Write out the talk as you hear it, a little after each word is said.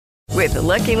With the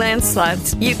Lucky Land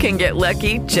Slots, you can get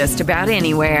lucky just about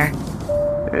anywhere.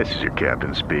 This is your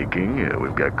captain speaking.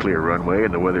 We've got clear runway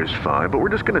and the weather's fine, but we're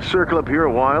just going to circle up here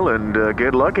a while and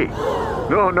get lucky.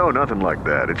 No, nothing like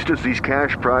that. It's just these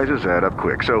cash prizes add up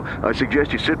quick. So I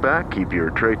suggest you sit back, keep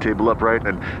your tray table upright,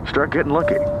 and start getting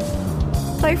lucky.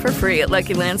 Play for free at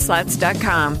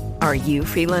LuckyLandSlots.com. Are you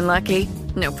feeling lucky?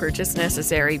 No purchase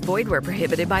necessary. Void where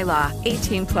prohibited by law.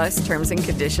 18+ terms and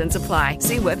conditions apply.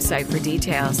 See website for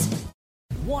details.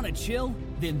 Want to chill?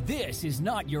 Then this is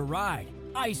not your ride.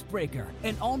 Icebreaker,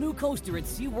 an all-new coaster at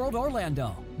SeaWorld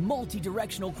Orlando.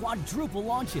 Multi-directional quadruple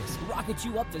launches rocket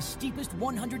you up the steepest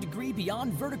 100-degree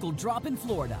beyond vertical drop in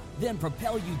Florida, then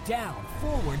propel you down,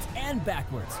 forwards, and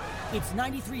backwards. It's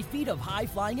 93 feet of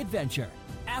high-flying adventure.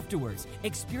 Afterwards,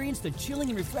 experience the chilling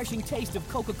and refreshing taste of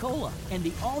Coca-Cola and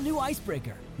the all-new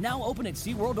Icebreaker, now open at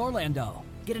SeaWorld Orlando.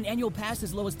 Get an annual pass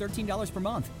as low as $13 per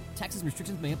month. Taxes and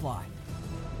restrictions may apply.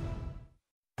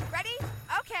 Ready?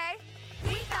 Okay.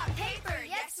 We got paper,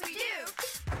 yes we do.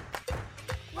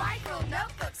 White ruled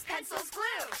notebooks, pencils,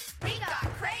 glue. We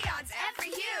got crayons,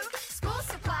 every hue. School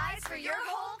supplies for your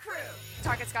whole crew.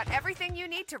 Target's got everything you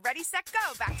need to ready, set,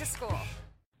 go back to school.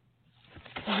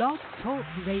 Blog Talk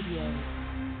Radio.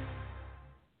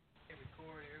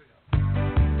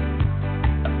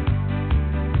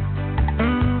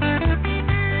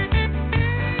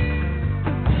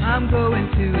 I'm going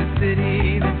to a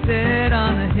city that's set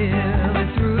on a hill.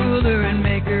 Its ruler and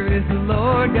maker is the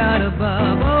Lord God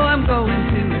above. Oh, I'm going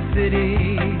to a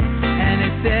city and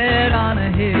it's set on a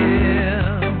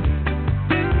hill.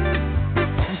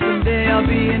 And someday I'll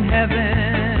be in heaven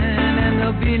and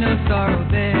there'll be no sorrow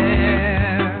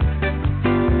there.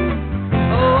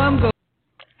 Oh, I'm going.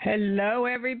 Hello,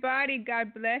 everybody.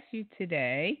 God bless you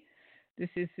today. This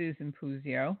is Susan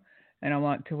Puzio. And I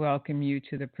want to welcome you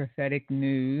to the Prophetic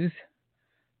News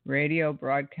radio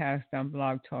broadcast on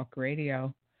Blog Talk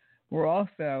Radio. We're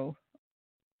also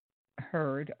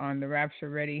heard on the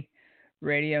Rapture Ready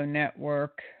Radio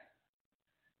Network,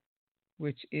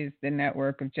 which is the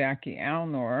network of Jackie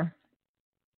Alnor,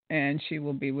 and she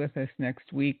will be with us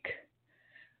next week.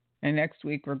 And next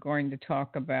week we're going to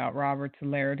talk about Robert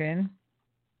Lairdon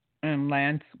and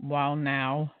Lance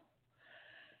Wallnau,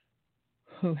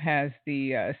 who has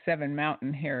the Seven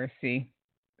Mountain Heresy.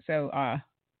 So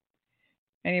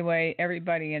anyway,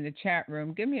 everybody in the chat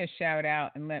room, give me a shout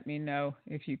out and let me know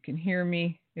if you can hear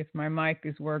me. If my mic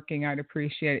is working, I'd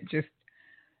appreciate it. Just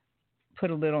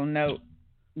put a little note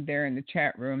there in the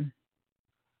chat room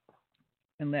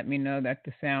and let me know that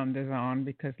the sound is on,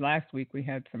 because last week we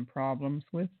had some problems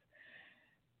with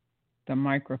the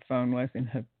microphone wasn't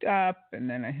hooked up, and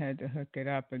then I had to hook it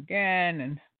up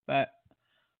again, but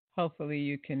hopefully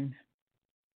you can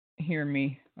hear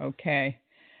me okay.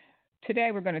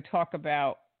 Today we're going to talk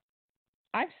about,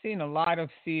 I've seen a lot of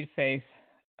seed faith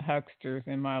hucksters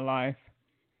in my life,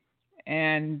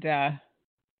 and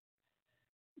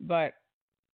but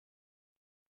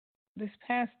this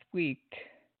past week,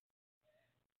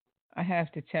 I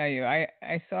have to tell you,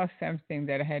 I saw something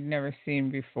that I had never seen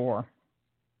before.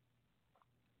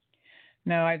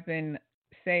 Now, I've been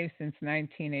saved since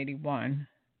 1981.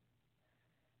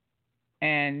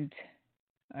 And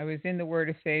I was in the Word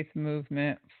of Faith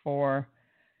movement for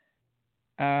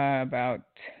about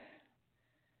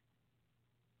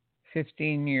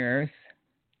 15 years.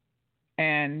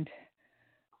 And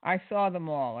I saw them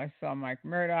all. I saw Mike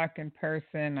Murdoch in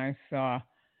person. I saw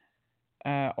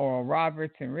Oral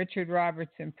Roberts and Richard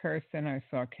Roberts in person. I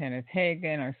saw Kenneth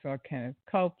Hagin. I saw Kenneth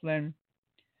Copeland,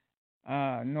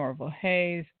 Norval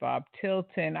Hayes, Bob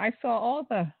Tilton. I saw all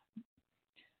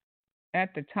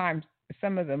at the time,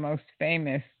 some of the most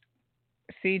famous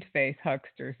seed faith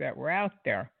hucksters that were out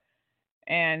there.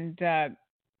 And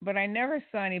but I never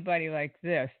saw anybody like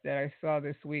this that I saw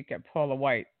this week at Paula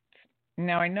White.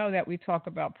 Now, I know that we talk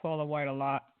about Paula White a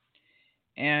lot,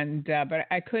 and but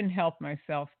I couldn't help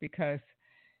myself, because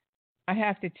I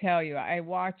have to tell you, I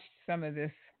watched some of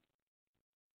this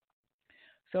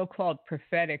so-called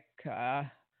prophetic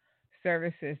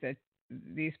services,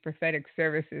 these prophetic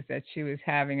services that she was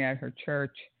having at her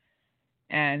church.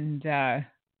 And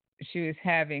she was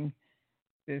having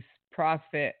this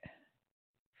prophet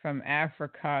from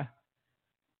Africa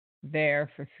there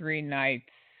for 3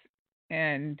 nights.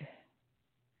 And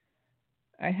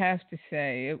I have to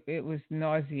say, it was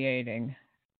nauseating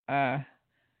to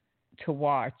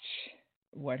watch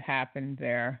what happened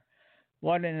there.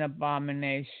 What an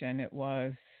abomination it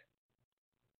was.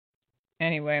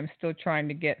 Anyway, I'm still trying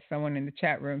to get someone in the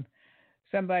chat room.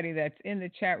 Somebody that's in the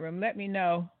chat room, let me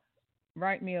know.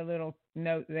 Write me a little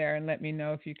note there and let me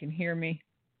know if you can hear me.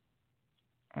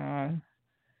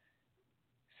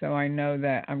 so I know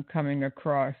that I'm coming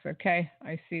across. Okay,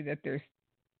 I see that there's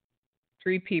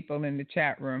 3 people in the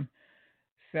chat room,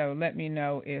 so let me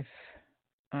know if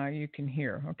you can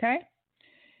hear. Okay.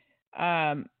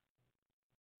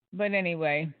 But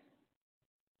anyway,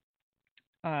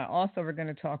 also we're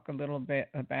going to talk a little bit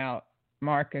about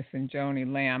Marcus and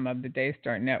Joni Lamb of the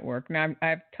Daystar Network. Now,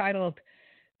 I've titled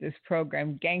this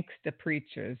program Gangsta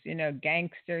Preachers. You know,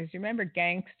 gangsters. You remember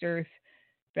gangsters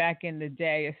back in the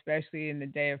day, especially in the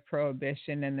day of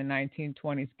Prohibition in the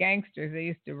 1920s? Gangsters, they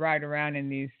used to ride around in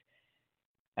these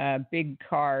big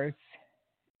cars.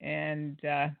 And,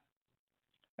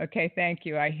 okay, thank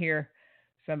you. I hear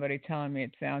somebody telling me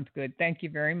it sounds good. Thank you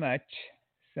very much.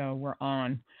 So we're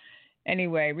on.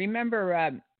 Anyway,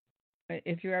 remember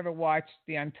if you ever watched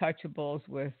The Untouchables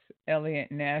with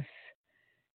Elliot Ness,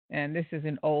 and this is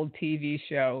an old TV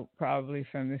show, probably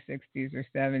from the 60s or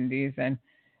 70s. And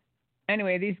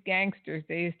anyway, these gangsters,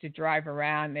 they used to drive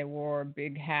around. They wore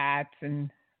big hats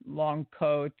and long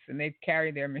coats, and they'd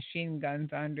carry their machine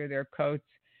guns under their coats.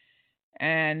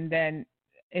 And then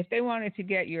if they wanted to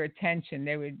get your attention,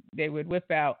 they would whip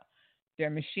out their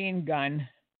machine gun,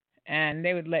 and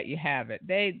they would let you have it.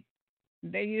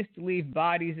 They used to leave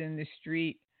bodies in the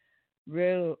street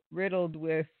riddled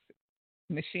with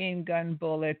machine gun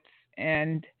bullets,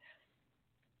 and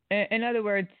in other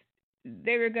words,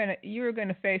 you were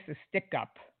gonna face a stick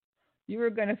up. You were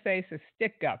gonna face a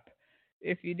stick up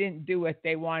if you didn't do what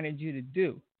they wanted you to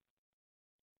do.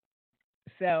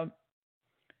 So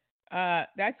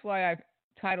that's why I've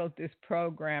titled this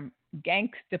program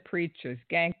Gangsta Preachers,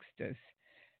 Gangstas,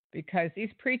 because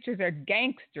these preachers are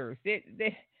gangsters.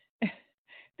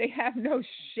 They have no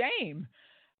shame.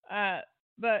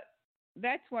 But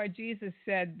that's why Jesus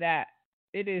said that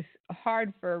it is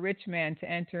hard for a rich man to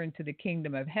enter into the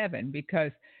kingdom of heaven,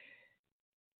 because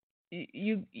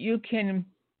you can,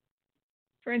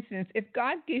 for instance, if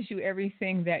God gives you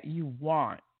everything that you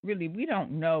want, really, we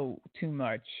don't know too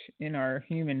much in our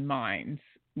human minds.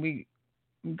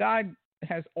 God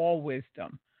has all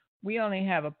wisdom. We only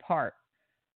have a part.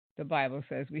 The Bible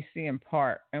says we see in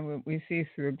part, and we see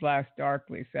through a glass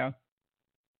darkly. So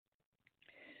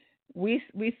we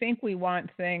think we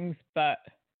want things, but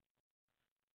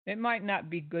it might not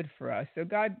be good for us. So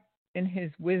God, in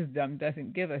His wisdom,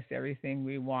 doesn't give us everything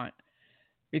we want,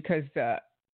 because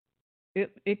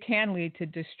it can lead to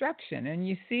destruction. And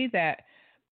you see that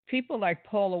people like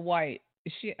Paula White,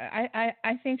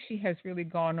 I think she has really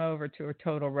gone over to a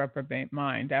total reprobate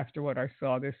mind after what I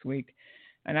saw this week.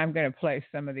 And I'm going to play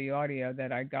some of the audio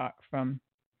that I got from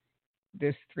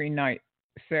this 3-night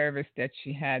service that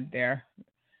she had there.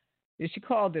 She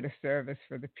called it a service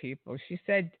for the people. She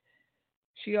said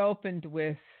she opened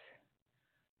with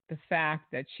the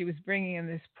fact that she was bringing in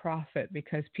this prophet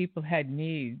because people had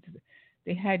needs.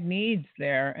 They had needs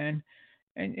there, and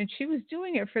she was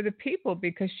doing it for the people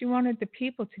because she wanted the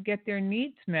people to get their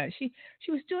needs met. She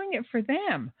was doing it for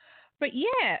them. But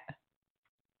yet,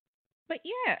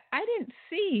 I didn't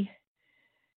see,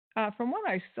 from what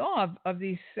I saw of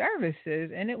these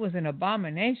services, and it was an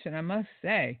abomination, I must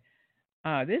say.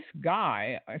 This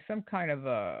guy, some kind of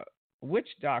a witch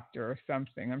doctor or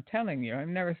something, I'm telling you, I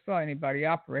never saw anybody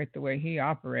operate the way he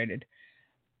operated.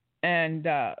 And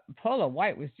Paula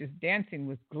White was just dancing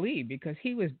with glee because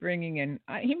he was bringing in,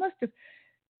 he must have,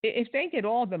 if they get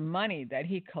all the money that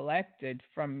he collected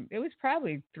from, it was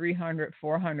probably $300,000,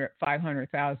 $400,000,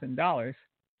 $500,000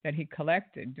 that he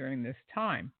collected during this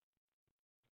time.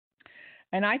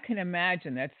 And I can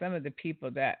imagine that some of the people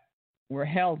that were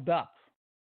held up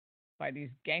by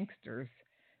these gangsters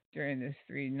during this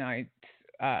 3 nights,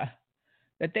 that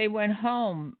they went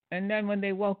home, and then when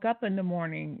they woke up in the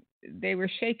morning, they were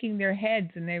shaking their heads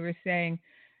and they were saying,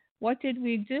 "What did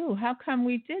we do? How come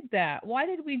we did that? Why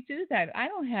did we do that? I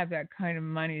don't have that kind of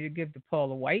money to give to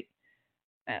Paula White."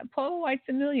 Paula White's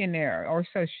a millionaire, or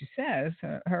so she says.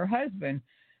 Her husband,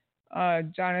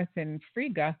 Jonathan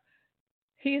Friga,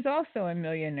 he's also a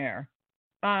millionaire.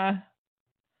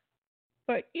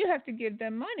 But you have to give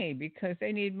them money because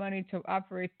they need money to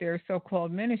operate their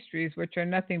so-called ministries, which are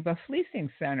nothing but fleecing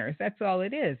centers. That's all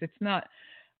it is. It's not.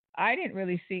 I didn't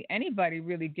really see anybody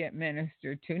really get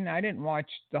ministered to. And I didn't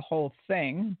watch the whole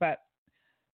thing, but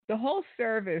the whole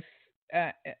service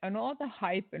and all the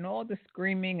hype and all the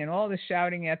screaming and all the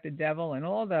shouting at the devil and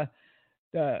all the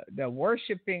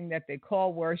worshiping that they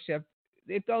call worship,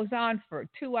 it goes on for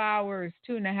 2 hours,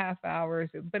 2.5 hours,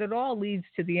 but it all leads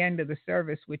to the end of the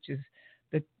service, which is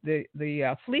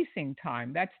the fleecing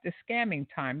time. That's the scamming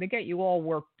time. They get you all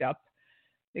worked up.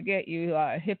 They get you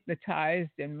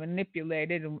hypnotized and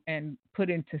manipulated and put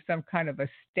into some kind of a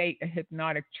state, a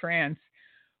hypnotic trance,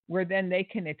 where then they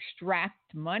can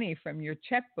extract money from your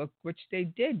checkbook, which they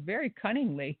did very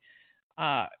cunningly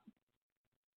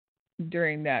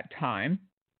during that time.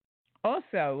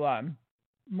 Also,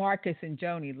 Marcus and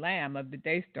Joni Lamb of the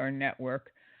Daystar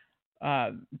Network,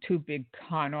 two big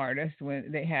con artists,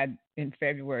 when they had in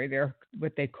February their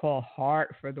what they call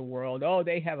Heart for the World. Oh,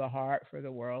 they have a heart for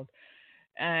the world.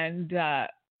 And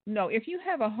no, if you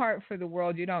have a heart for the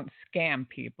world, you don't scam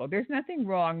people. There's nothing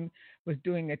wrong with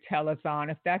doing a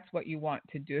telethon if that's what you want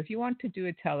to do. If you want to do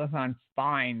a telethon,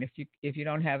 fine. If you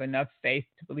don't have enough faith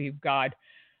to believe God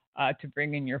to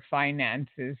bring in your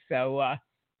finances. So,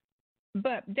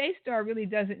 but Daystar really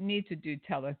doesn't need to do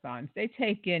telethons. They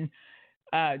take in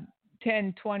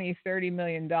 10, 20, $30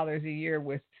 million a year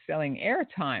with selling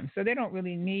airtime. So they don't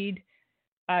really need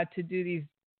to do these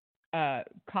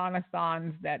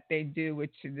conathons that they do,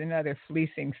 which is another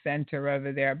fleecing center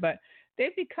over there. But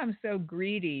they've become so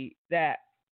greedy that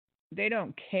they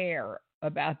don't care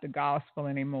about the gospel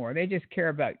anymore. They just care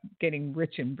about getting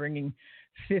rich and bringing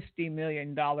 $50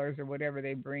 million or whatever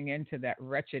they bring into that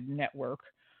wretched network.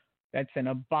 That's an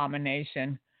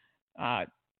abomination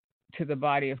to the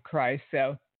body of Christ.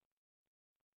 So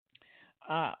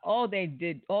all they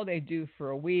do for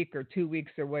a week or 2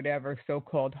 weeks or whatever,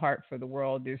 so-called Heart for the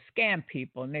World, is scam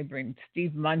people. And they bring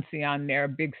Steve Munsey on there, a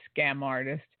big scam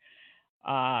artist.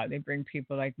 They bring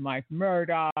people like Mike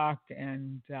Murdoch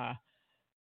and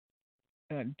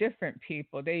different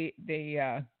people. They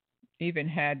even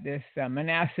had this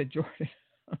Manasseh Jordan,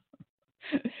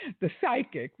 the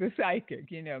psychic,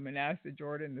 Manasseh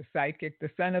Jordan, the psychic, the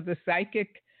son of the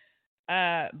psychic,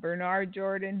 Bernard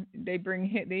Jordan. They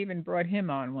even brought him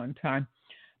on one time.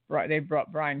 They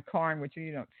brought Brian Carn, which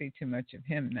you don't see too much of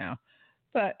him now.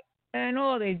 And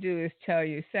all they do is tell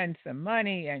you, send some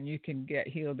money and you can get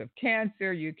healed of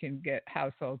cancer. You can get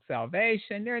household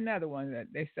salvation. They're another one that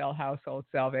they sell household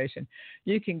salvation.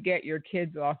 You can get your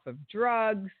kids off of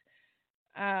drugs.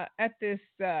 At this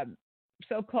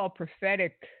so-called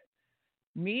prophetic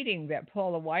meeting that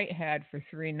Paula White had for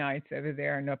 3 nights over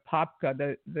there in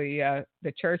Apopka, the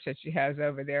church that she has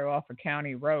over there off of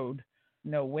County Road,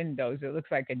 no windows. It looks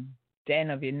like a den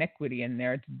of iniquity in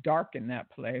there. It's dark in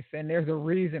that place, and there's a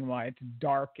reason why it's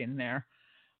dark in there.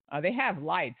 They have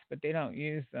lights, but they don't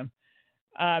use them.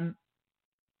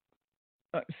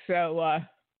 So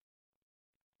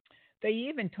they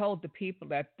even told the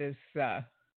people at this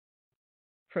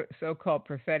so-called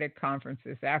prophetic conference,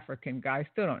 this African guy, I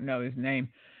still don't know his name,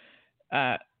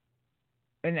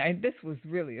 this was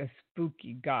really a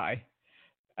spooky guy.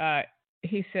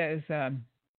 He says,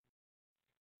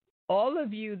 all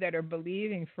of you that are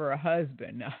believing for a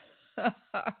husband.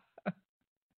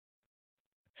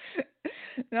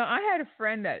 Now, I had a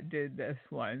friend that did this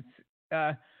once.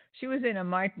 She was in a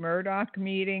Mike Murdoch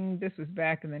meeting. This was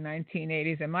back in the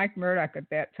 1980s. And Mike Murdoch at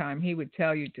that time, he would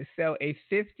tell you to sow a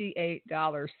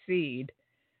 $58 seed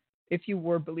if you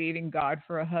were believing God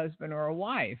for a husband or a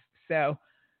wife. So,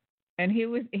 and he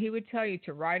would tell you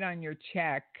to write on your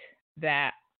check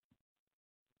that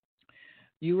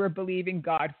you were believing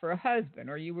God for a husband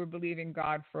or you were believing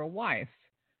God for a wife.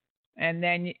 And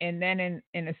then in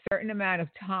a certain amount of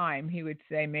time, he would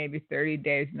say maybe 30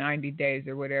 days, 90 days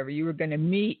or whatever, you were going to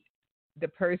meet the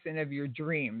person of your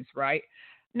dreams, right?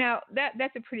 Now,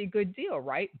 that's a pretty good deal,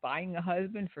 right? Buying a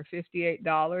husband for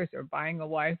 $58 or buying a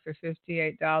wife for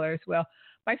 $58. Well,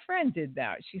 my friend did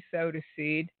that. She sowed a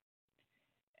seed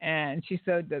and she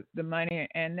sowed the money.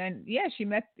 And then, she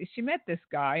met this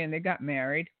guy and they got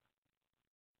married.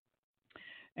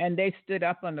 And they stood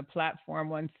up on the platform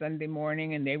one Sunday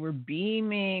morning and they were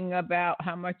beaming about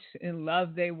how much in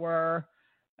love they were.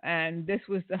 And this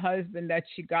was the husband that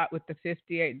she got with the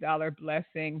 $58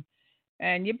 blessing.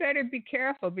 And you better be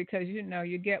careful because,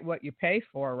 you get what you pay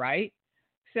for, right?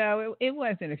 So it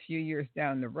wasn't a few years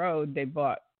down the road.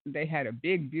 They had a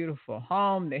big, beautiful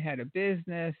home. They had a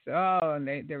business. And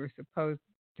they were supposed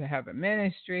to have a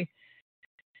ministry.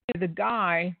 The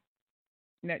guy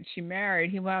that she married,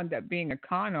 he wound up being a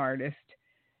con artist,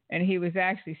 and he was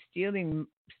actually stealing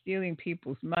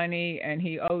people's money, and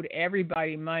he owed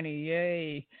everybody money.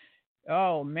 Yay.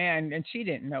 Oh man. And she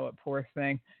didn't know it, poor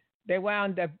thing. They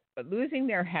wound up losing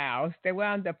their house. They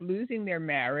wound up losing their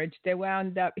marriage. He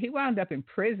wound up in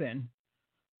prison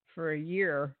for a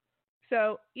year.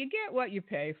 So you get what you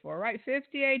pay for, right?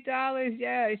 $58.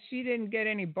 Yeah. She didn't get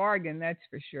any bargain. That's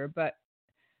for sure. But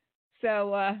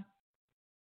so,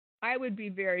 I would be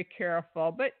very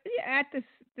careful. But at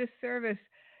this service,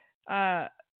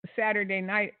 Saturday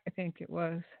night, I think it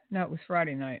was. No, it was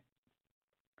Friday night.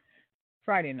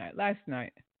 Last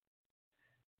night.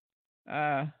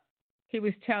 He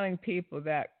was telling people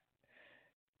that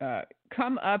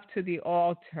come up to the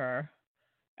altar.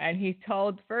 And he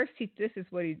told, this is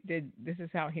what he did. This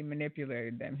is how he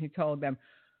manipulated them. He told them,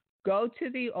 go to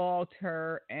the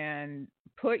altar and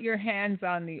put your hands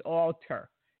on the altar.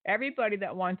 Everybody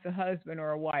that wants a husband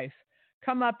or a wife,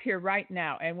 come up here right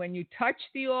now. And when you touch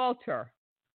the altar,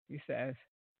 he says,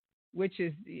 which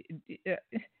is,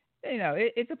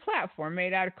 it's a platform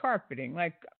made out of carpeting.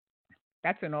 Like,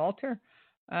 that's an altar.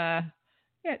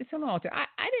 Yeah, it's an altar. I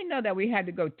didn't know that we had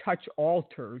to go touch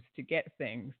altars to get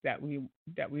things that we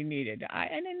needed. I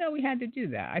didn't know we had to do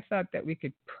that. I thought that we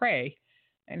could pray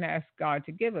and ask God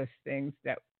to give us things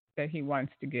that He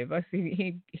wants to give us.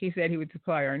 He said He would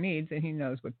supply our needs, and He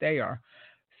knows what they are.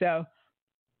 So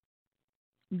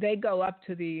they go up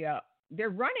to they're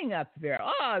running up there.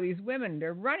 Oh, these women,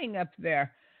 they're running up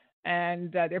there,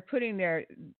 and they're putting their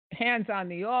hands on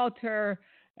the altar.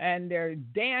 And they're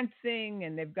dancing,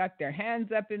 and they've got their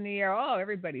hands up in the air. Oh,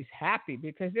 everybody's happy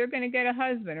because they're going to get a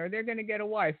husband or they're going to get a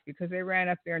wife because they ran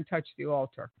up there and touched the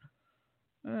altar.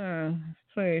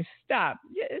 Please stop.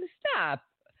 Stop.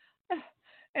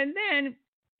 And then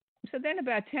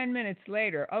about 10 minutes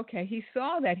later, okay, he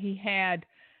saw that he had,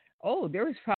 there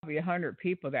was probably 100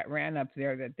 people that ran up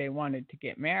there that they wanted to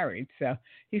get married. So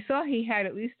he saw he had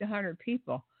at least 100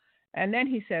 people. And then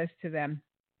he says to them,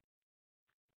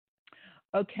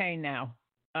 okay, now,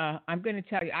 I'm going to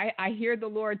tell you, I hear the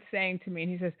Lord saying to me,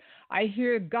 and he says, I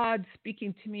hear God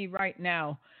speaking to me right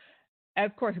now.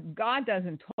 Of course, God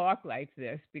doesn't talk like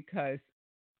this because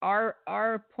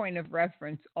our point of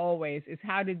reference always is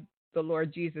how did the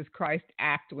Lord Jesus Christ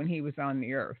act when He was on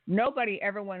the earth? Nobody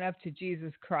ever went up to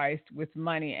Jesus Christ with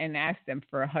money and asked them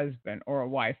for a husband or a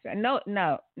wife. And no,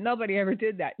 nobody ever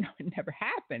did that. No, it never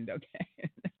happened, okay?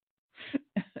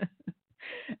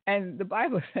 And the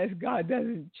Bible says God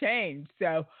doesn't change.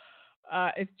 So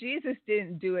if Jesus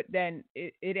didn't do it, then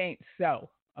it ain't so,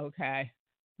 okay?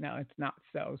 No, it's not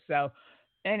so. So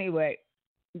anyway,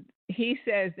 he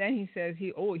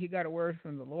got a word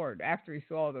from the Lord after he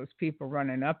saw those people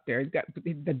running up there.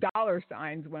 The dollar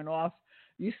signs went off.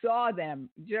 You saw them.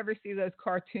 Did you ever see those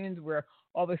cartoons where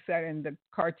all of a sudden the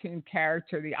cartoon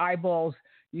character, the eyeballs,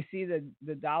 you see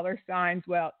the dollar signs?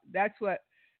 Well, that's what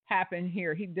happened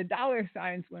here. The dollar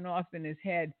signs went off in his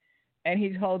head, and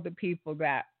he told the people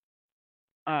that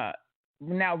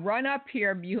now run up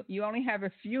here. You only have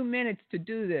a few minutes to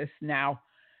do this. Now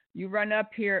you run up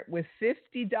here with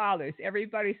 $50.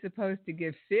 Everybody's supposed to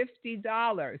give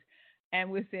 $50, and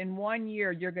within 1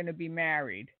 year you're going to be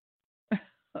married.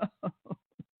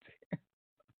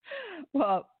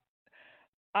 Well,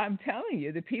 I'm telling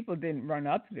you, the people didn't run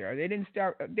up there. They didn't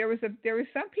start. There was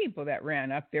some people that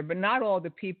ran up there, but not all the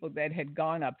people that had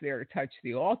gone up there to touch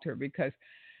the altar, because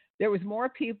there was more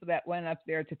people that went up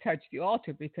there to touch the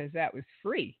altar because that was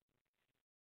free.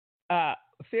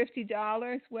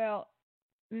 $50? Well,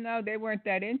 no, they weren't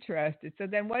that interested. So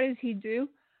then what does he do?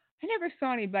 I never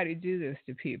saw anybody do this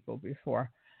to people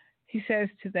before. He says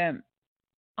to them,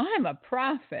 I'm a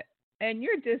prophet, and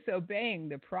you're disobeying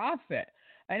the prophet.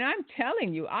 And I'm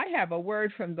telling you, I have a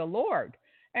word from the Lord.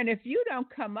 And if you don't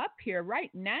come up here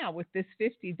right now with this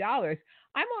 $50,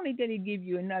 I'm only going to give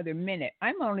you another minute.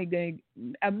 I'm only going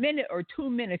to a minute or 2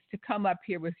 minutes to come up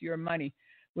here with your money,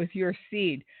 with your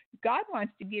seed. God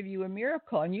wants to give you a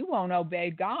miracle, and you won't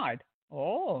obey God.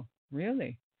 Oh,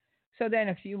 really? So then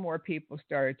a few more people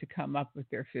started to come up with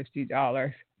their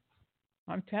 $50.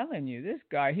 I'm telling you, this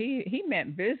guy, he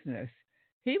meant business.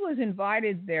 He was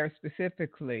invited there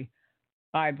specifically,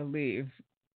 I believe,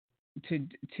 to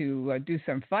do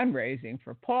some fundraising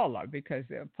for Paula, because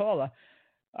Paula,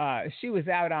 she was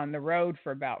out on the road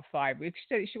for about 5 weeks.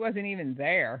 She wasn't even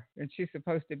there, and she's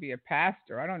supposed to be a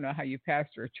pastor. I don't know how you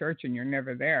pastor a church and you're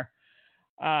never there.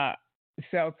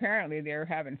 So apparently they're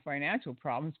having financial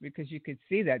problems, because you could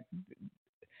see that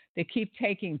they keep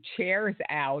taking chairs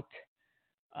out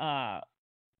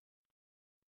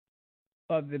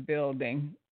of the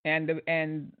building, and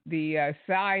the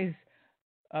size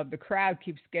of the crowd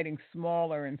keeps getting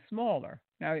smaller and smaller.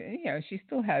 Now, she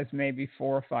still has maybe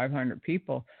 400 or 500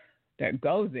 people that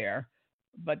go there,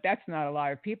 but that's not a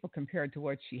lot of people compared to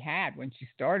what she had when she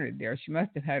started there. She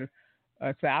must have had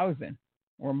 1,000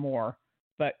 or more.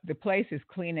 But the place is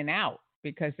cleaning out,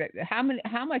 because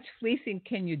how much fleecing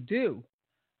can you do?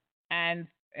 And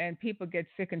people get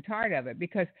sick and tired of it,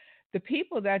 because the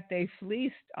people that they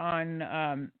fleeced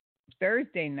on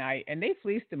Thursday night, and they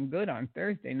fleeced them good on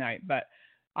Thursday night, but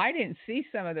I didn't see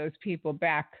some of those people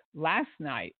back last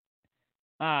night.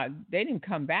 They didn't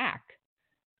come back.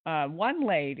 One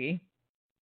lady,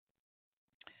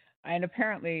 and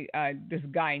apparently this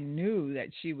guy knew that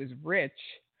she was rich,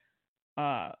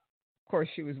 course,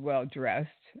 she was well dressed,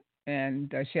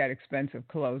 and she had expensive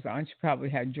clothes on. She probably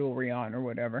had jewelry on or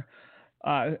whatever.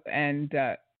 So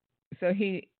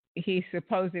he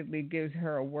supposedly gives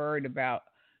her a word about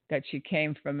that she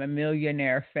came from a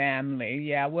millionaire family.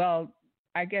 Yeah, well,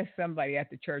 I guess somebody at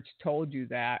the church told you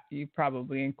that. You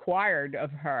probably inquired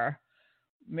of her.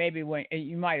 Maybe when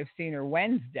you might have seen her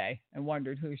Wednesday and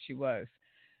wondered who she was.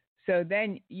 So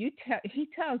then he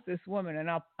tells this woman, and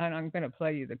I'm going to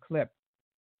play you the clip.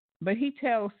 But he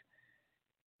tells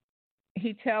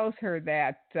her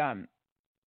that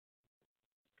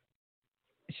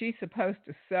she's supposed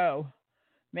to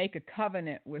make a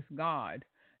covenant with God.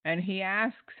 And he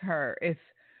asks her if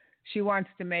she wants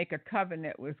to make a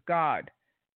covenant with God,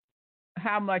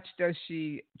 how much does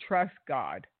she trust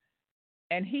God?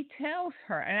 And he tells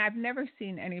her, and I've never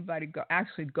seen anybody go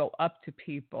up to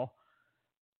people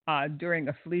during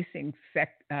a fleecing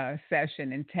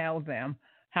session and tell them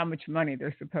how much money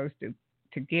they're supposed to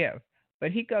give.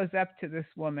 But he goes up to this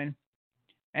woman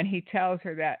and he tells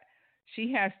her that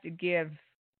she has to give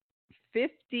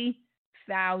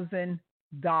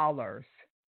 $50,000.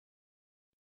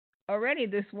 Already,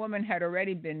 this woman had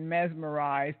already been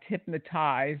mesmerized,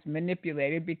 hypnotized,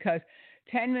 manipulated, because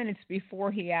 10 minutes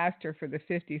before he asked her for the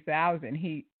 $50,000,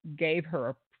 he gave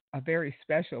her a very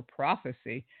special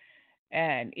prophecy.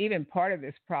 And even part of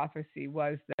this prophecy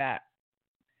was that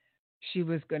she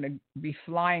was going to be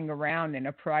flying around in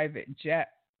a private jet,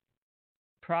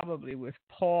 probably with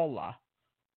Paula.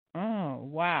 Oh,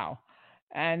 wow.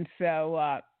 And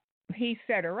so he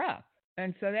set her up.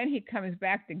 And so then he comes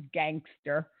back to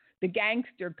Gangster. The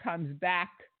gangster comes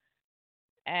back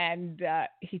and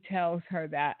he tells her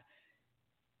that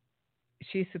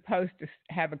she's supposed to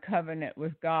have a covenant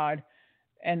with God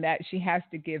and that she has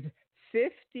to give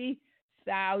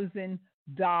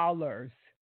 $50,000.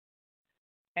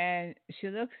 And she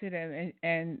looks at him,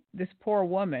 and this poor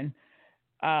woman,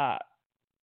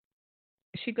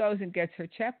 she goes and gets her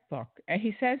checkbook. And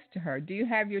he says to her, "Do you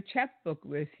have your checkbook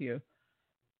with you?"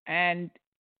 And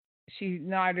she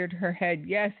nodded her head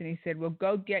yes. And he said, "Well,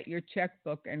 go get your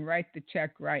checkbook and write the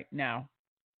check right now."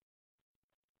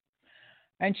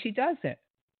 And she does it.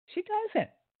 She does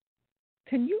it.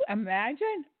 Can you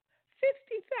imagine?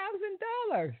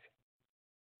 $50,000.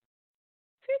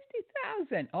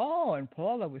 $50,000. Oh, and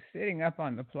Paula was sitting up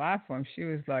on the platform. She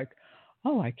was like,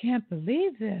 "Oh, I can't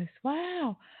believe this.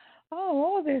 Wow. Oh,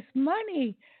 all this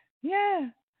money.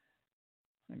 Yeah."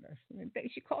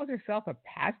 She calls herself a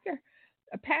pastor.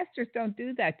 Pastors don't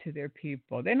do that to their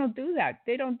people. They don't do that.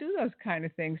 They don't do those kind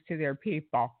of things to their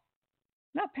people.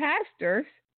 Not pastors.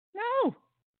 No.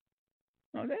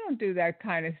 No, they don't do that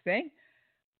kind of thing.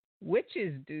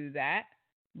 Witches do that.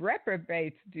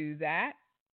 Reprobates do that.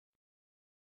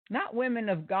 Not women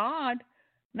of God.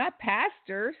 Not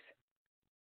pastors.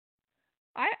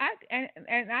 I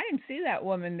didn't see that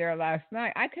woman there last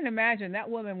night. I can imagine that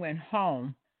woman went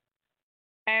home.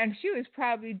 And she was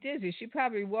probably dizzy. She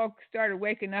probably started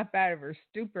waking up out of her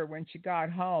stupor when she got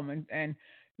home. And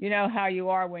you know how you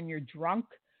are when you're drunk,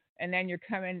 and then you're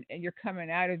coming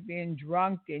out of being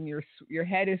drunk, and your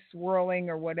head is swirling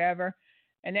or whatever.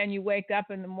 And then you wake up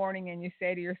in the morning and you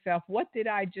say to yourself, "What did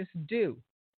I just do?"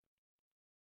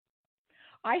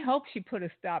 I hope she put a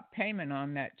stop payment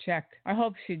on that check. I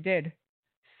hope she did.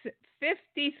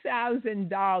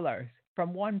 $50,000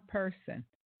 from one person.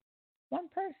 One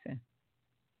person.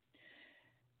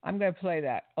 I'm going to play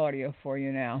that audio for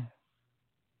you now.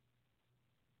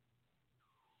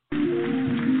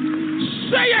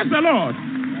 Say yes, the Lord.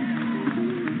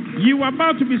 You are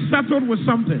about to be settled with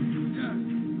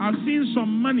something. I've seen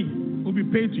some money will be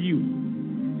paid to you.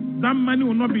 That money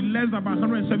will not be less than about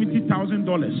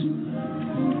 $170,000.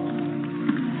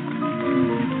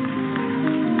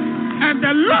 And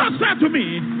the Lord said to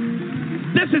me,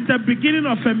 this is the beginning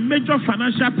of a major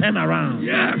financial turnaround.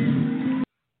 Yes.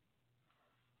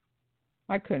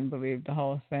 I couldn't believe the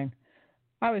whole thing.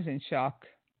 I was in shock.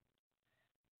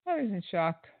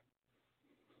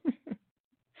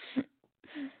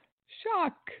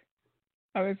 Shock.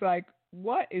 I was like,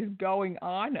 what is going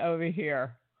on over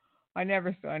here? I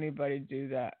never saw anybody do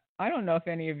that. I don't know if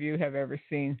any of you have ever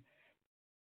seen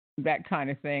that kind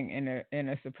of thing in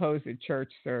a supposed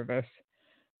church service,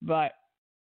 but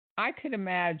I could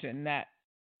imagine that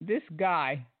this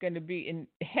guy going to be in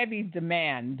heavy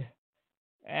demand,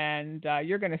 and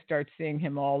you're going to start seeing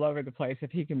him all over the place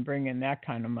if he can bring in that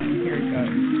kind of money. Here he goes.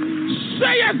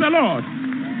 Say yes, the Lord.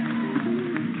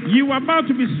 You are about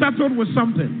to be settled with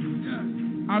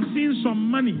something. I've seen some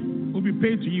money will be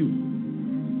paid to you.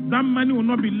 That money will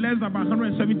not be less than about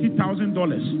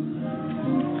 $170,000.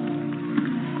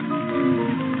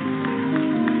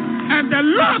 And the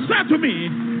Lord said to me,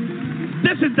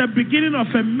 this is the beginning of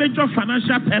a major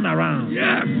financial turnaround.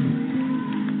 Yes.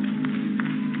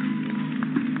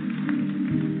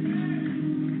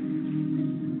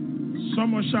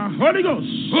 Someone shout, Holy Ghost.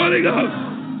 Holy Ghost.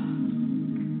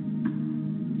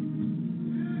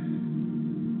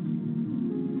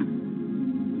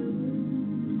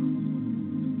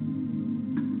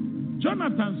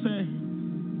 Jonathan said,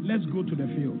 let's go to the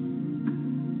field.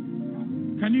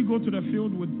 Can you go to the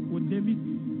field with David?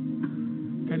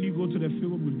 Can you go to the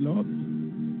field with Lord?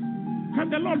 Can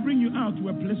the Lord bring you out to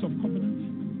a place of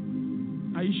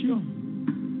covenant? Are you sure?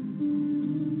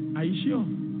 Are you sure?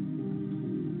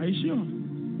 Are you sure?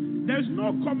 There is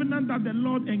no covenant that the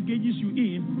Lord engages you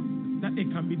in that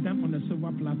it can be done on a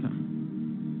silver platter.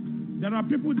 There are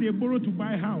people they borrow to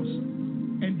buy a house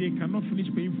and they cannot finish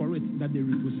paying for it, that they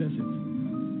repossess it.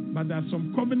 But there are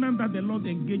some covenant that the Lord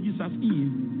engages us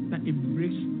in that it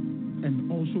breaks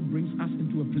and also brings us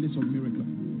into a place of miracle.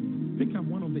 Pick up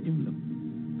one of the envelopes.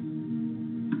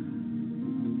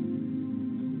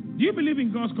 Do you believe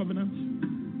in God's covenant?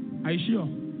 Are you sure?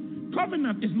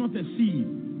 Covenant is not a seed.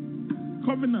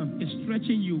 Covenant is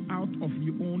stretching you out of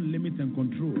your own limit and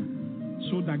control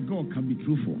so that God can be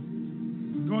truthful.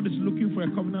 God is looking for a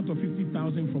covenant of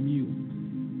 50,000 from you.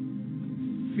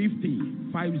 50.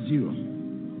 I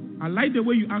like the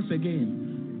way you ask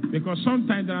again, because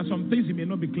sometimes there are some things that may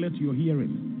not be clear to your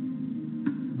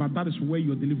hearing, but that is where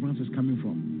your deliverance is coming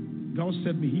from. God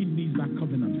said me, He needs that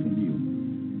covenant from you.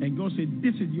 And God said,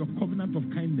 this is your covenant of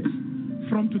kindness.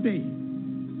 From today,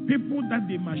 people that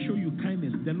they must show you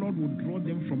kindness, the Lord will draw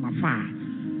them from afar,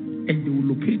 and they will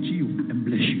locate you and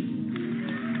bless you.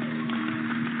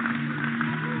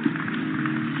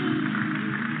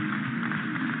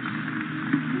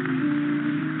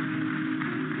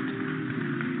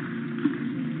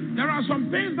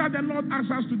 Some things that the Lord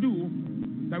asks us to do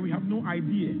that we have no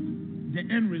idea the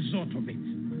end result of it.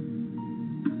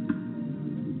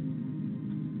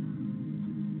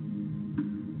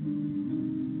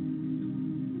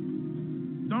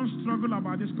 Don't struggle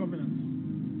about this covenant.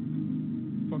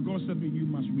 For God said you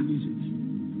must release it.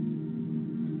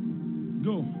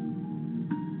 Go.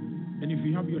 And if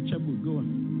you have your checkbook, go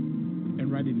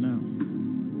and write it now.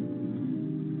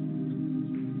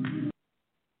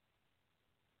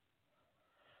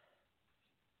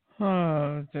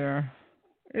 Oh, dear.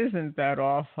 Isn't that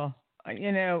awful?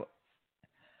 You know,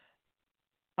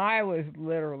 I was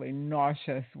literally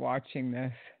nauseous watching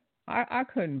this. I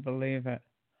couldn't believe it.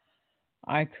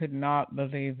 I could not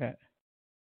believe it.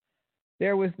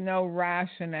 There was no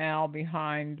rationale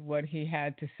behind what he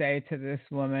had to say to this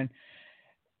woman.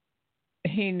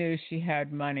 He knew she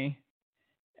had money,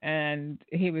 and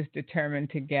he was determined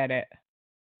to get it.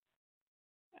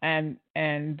 And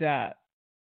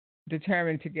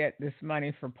determined to get this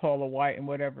money for Paula White and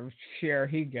whatever share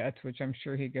he gets, which I'm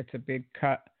sure he gets a big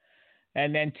cut,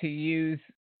 and then to use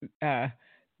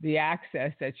the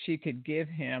access that she could give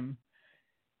him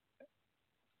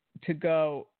to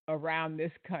go around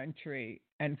this country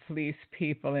and fleece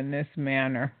people in this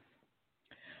manner.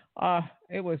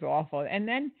 It was awful. And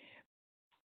then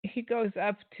he goes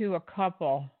up to a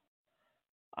couple.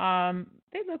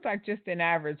 They look like just an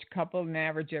average couple, an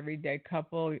average everyday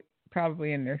couple,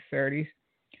 probably in their 30s.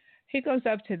 He goes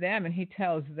up to them and he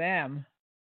tells them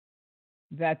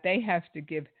that they have to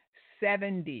give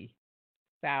 $70,000.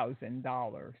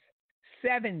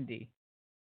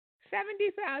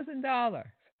 $70,000.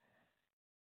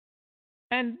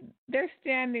 And they're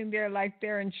standing there like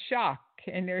they're in shock,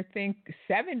 and they're thinking,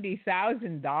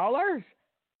 $70,000?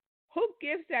 Who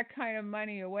gives that kind of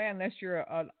money away unless you're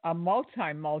a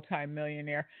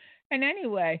multi-millionaire? And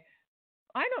anyway,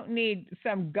 I don't need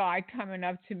some guy coming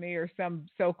up to me or some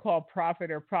so-called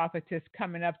prophet or prophetess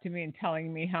coming up to me and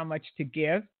telling me how much to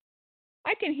give.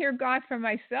 I can hear God for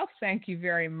myself, thank you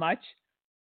very much.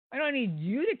 I don't need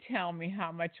you to tell me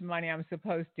how much money I'm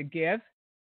supposed to give.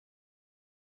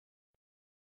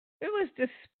 It was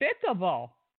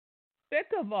despicable.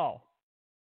 Despicable.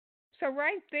 So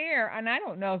right there, and I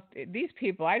don't know if these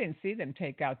people, I didn't see them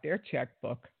take out their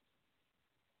checkbook.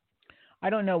 I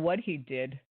don't know what he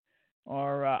did.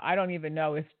 Or I don't even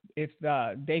know if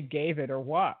they gave it or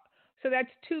what. So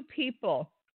that's two people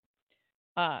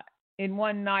in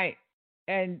one night,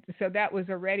 and so that was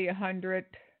already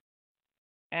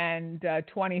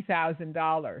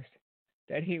 $120,000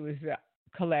 that he was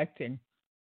collecting.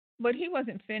 But he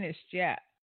wasn't finished yet.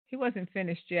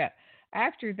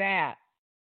 After that,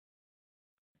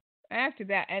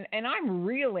 and I'm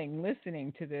reeling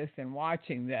listening to this and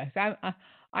watching this.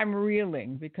 I'm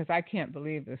reeling because I can't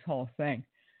believe this whole thing.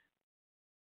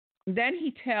 Then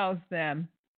he tells them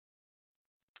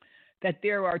that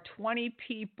there are 20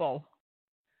 people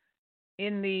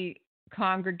in the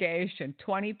congregation,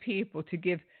 20 people to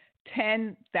give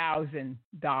 $10,000.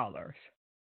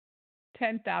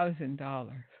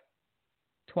 $10,000.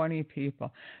 20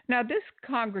 people. Now, this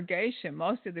congregation,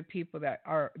 most of the people that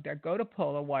go to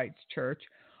Paula White's church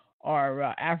are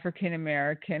African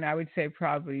American. I would say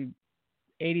probably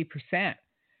 80%.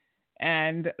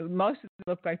 And most of them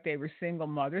looked like they were single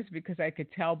mothers, because I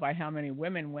could tell by how many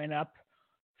women went up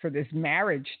for this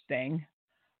marriage thing.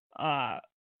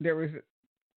 There was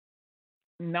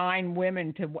 9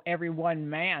 women to every one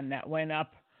man that went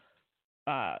up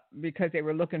because they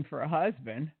were looking for a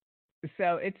husband.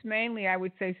 So it's mainly, I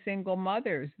would say, single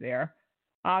mothers there.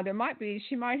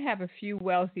 She might have a few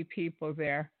wealthy people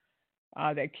there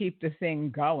that keep the thing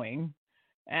going.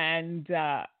 And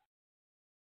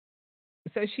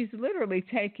so she's literally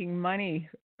taking money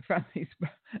from these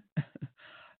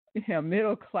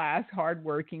middle class,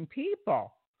 hardworking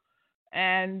people.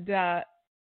 And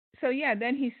so, yeah,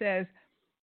 then he says,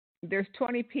 there's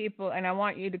 20 people, and I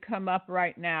want you to come up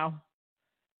right now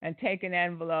and take an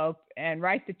envelope and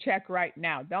write the check right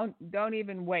now. Don't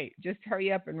even wait. Just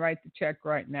hurry up and write the check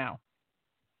right now,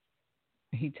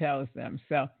 he tells them.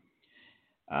 So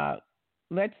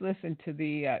let's listen to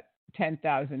the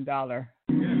 $10,000.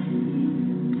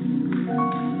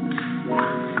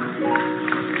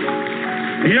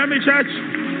 You hear me, church?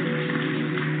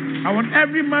 I want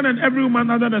every man and every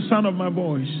woman under the sound of my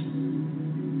voice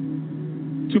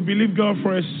to believe God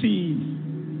for a seed.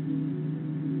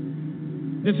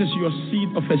 This is your seed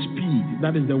of a speed.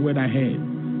 That is the word I heard.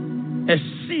 A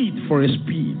seed for a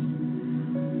speed.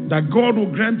 That God will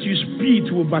grant you speed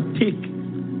to overtake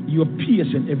your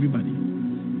peers and everybody.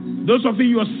 Those of you,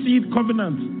 your seed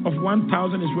covenant of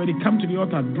 1,000 is ready. Come to the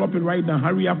altar. Drop it right now.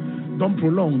 Hurry up. Don't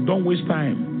prolong. Don't waste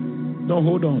time. Don't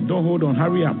hold on. Don't hold on.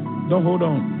 Hurry up. Don't hold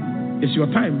on. It's your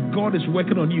time. God is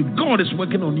working on you. God is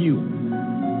working on you.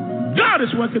 God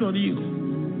is working on you.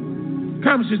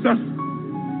 Come, sister.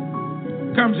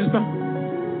 Come, sister.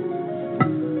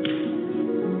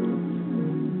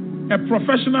 A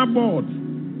professional board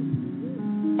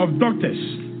of doctors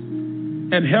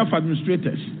and health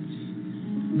administrators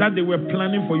that they were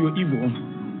planning for your evil,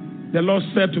 the Lord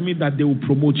said to me that they will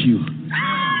promote you.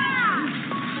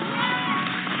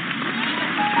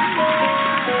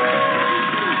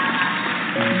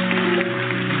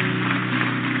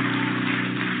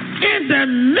 In the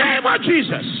name of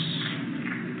Jesus.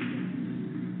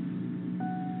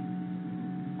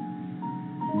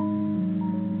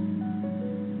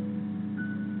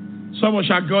 Someone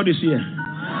shout, God is here.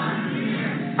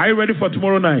 Are you ready for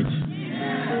tomorrow night?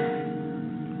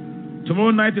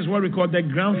 Tomorrow night is what we call the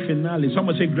grand finale.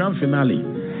 Someone say grand finale.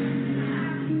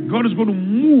 God is going to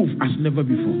move as never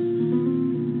before.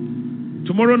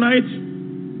 Tomorrow night,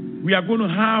 we are going to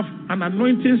have an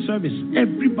anointing service.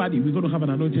 Everybody, we're going to have an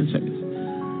anointing service.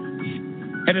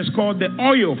 And it's called the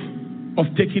oil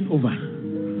of taking over.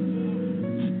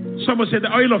 Someone say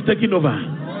the oil of taking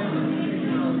over.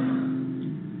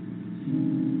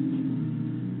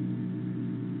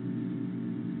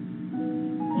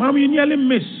 Mom, you nearly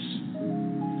missed this.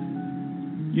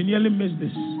 You nearly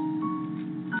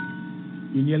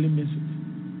missed it.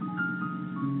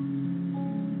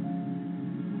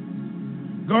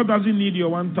 God doesn't need your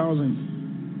 1,000.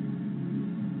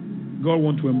 God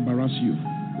wants to embarrass you.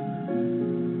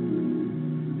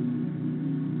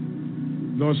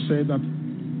 God said that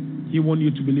He wants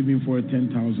you to believe Him for a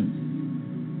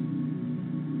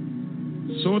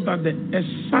 10,000. So that the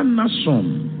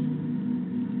Esanason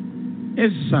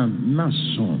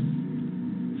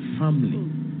family.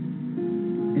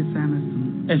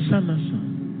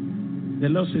 Esanason. The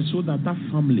Lord says so that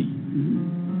family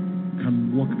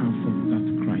can walk out from that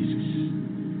crisis.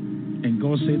 And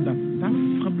God said that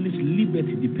family's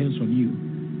liberty depends on you.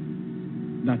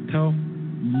 That tell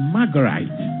Margaret.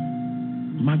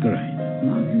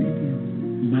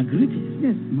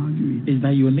 Yes, Margaret. Is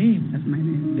that your name? That's my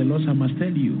name. The Lord said I must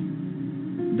tell you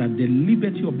that the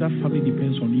liberty of that family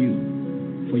depends on you.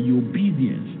 For your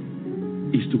obedience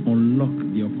is to unlock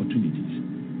the opportunities.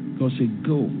 God said,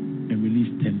 go and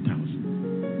release 10,000.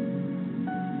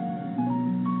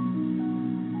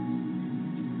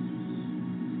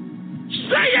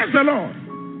 Say yes, the Lord.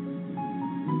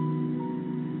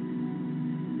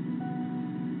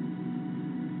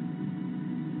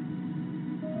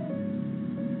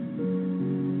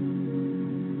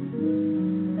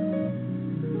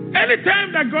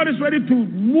 Anytime that God is ready to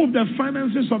move the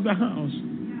finances of the house,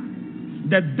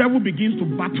 the devil begins to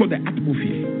battle the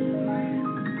atmosphere.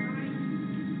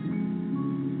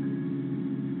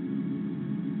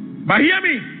 But hear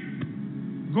me,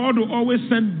 God will always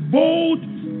send bold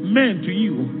men to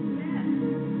you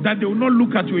that they will not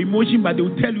look at your emotion, but they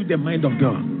will tell you the mind of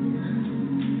God.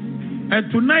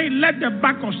 And tonight, let the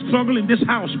back of struggle in this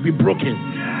house be broken.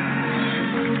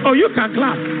 Oh, you can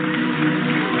clap.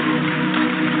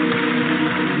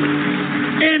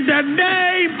 In the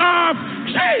name of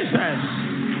Jesus.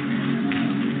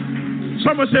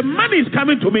 Someone say, money is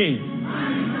coming to me.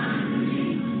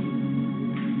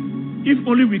 If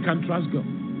only we can trust God.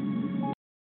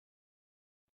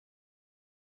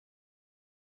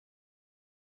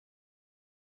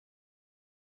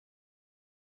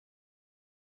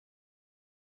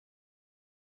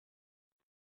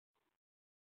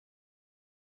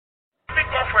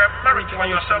 God for a marriage for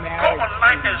yourself. Go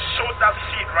online and sow that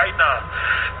seed right now.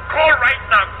 Go right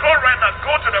now. Go right now.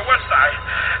 Go to the website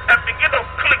and begin to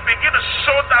click. Begin to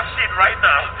sow that seed right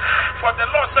now. For the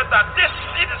Lord said that this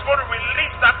seed is going to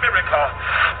release that miracle.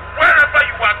 Wherever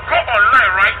you are, go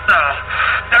online right now.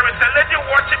 There is a lady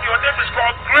watching. Your name is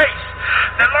called Grace.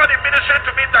 The Lord is ministering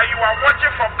to me that you are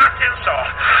watching from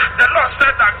Arkansas. The Lord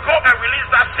said that go and release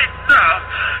that seed now.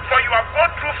 For you have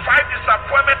gone through 5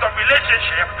 disappointments of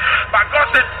relationship. But God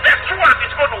said this one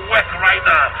is going to work right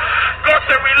now. God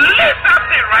said release that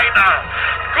seed right now.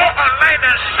 Go online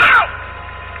and shout.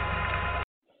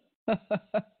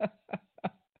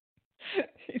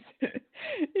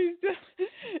 he's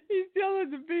telling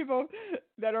the people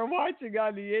that are watching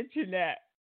on the internet.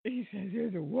 He says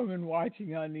there's a woman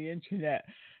watching on the internet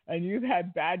and you've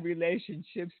had bad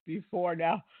relationships before.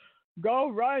 Now go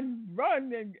run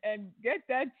and get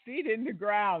that seed in the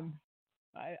ground.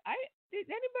 Did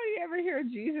anybody ever hear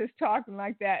Jesus talking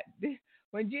like that?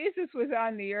 When Jesus was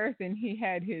on the earth and he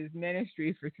had his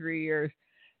ministry for 3 years,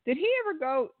 did he ever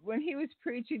go, when he was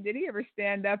preaching, did he ever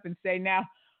stand up and say, now,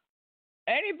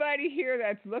 anybody here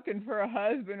that's looking for a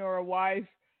husband or a wife,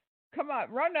 come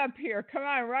on, run up here. Come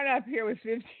on, run up here with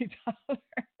 $50.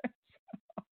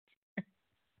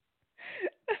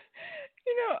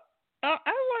 You know,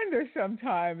 I wonder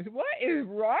sometimes, what is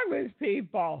wrong with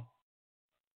people?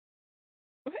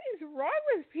 What is wrong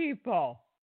with people?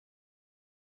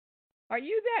 Are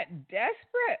you that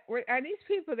desperate? Are these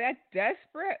people that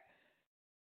desperate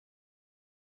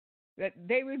that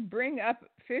they would bring up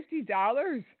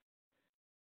 $50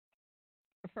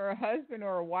 for a husband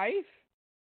or a wife?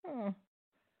 Oh,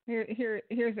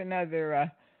 here's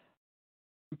another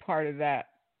part of that.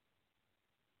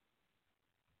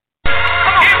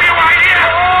 If you are here,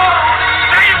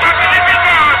 say you are believing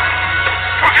God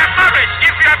for a marriage.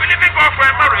 If you are believing God for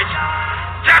a marriage,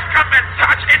 just come and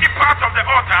touch any part of the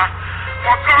altar.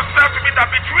 For God said to me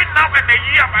that between now and a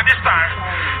year by this time,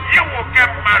 you will get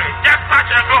married. Just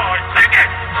touch and go. Sing it.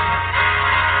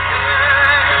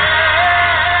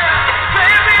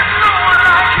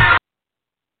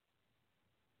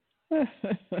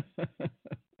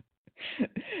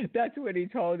 That's what he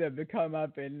told them, to come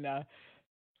up and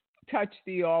touch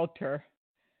the altar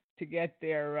to get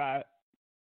their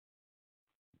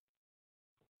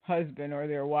husband or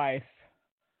their wife.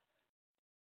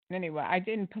 Anyway, I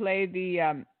didn't play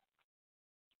the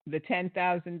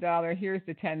 $10,000. Here's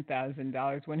the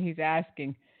 $10,000 when he's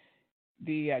asking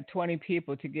the 20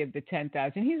 people to give the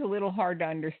 $10,000. He's a little hard to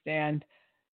understand,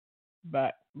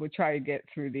 but we'll try to get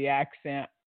through the accent.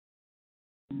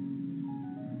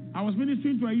 I was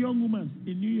ministering to a young woman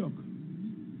in New York.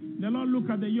 The Lord looked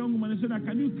at the young woman and said,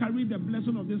 can you carry the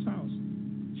blessing of this house?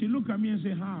 She looked at me and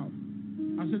said, how?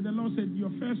 I said, the Lord said, your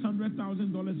first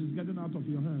 $100,000 is getting out of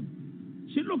your hand.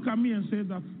 She looked at me and said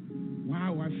that,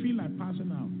 wow, I feel like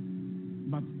passing out.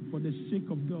 But for the sake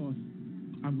of God,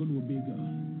 I'm going to obey God.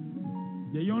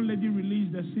 The young lady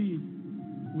released the seed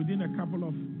within a couple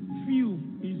of few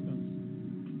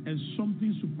instants, and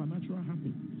something supernatural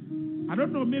happened. I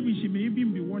don't know, maybe she may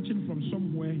even be watching from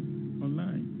somewhere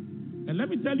online. And let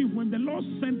me tell you, when the Lord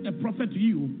sent a prophet to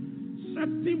you,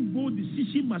 certain bold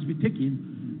decision must be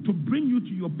taken to bring you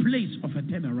to your place of a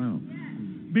turnaround.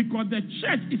 Because the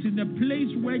church is in the place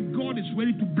where God is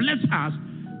ready to bless us,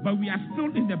 but we are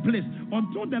still in the place.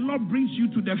 Until the Lord brings you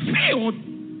to the field,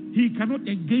 He cannot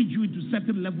engage you into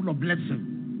certain level of blessing.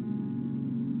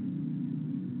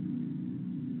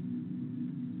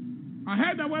 I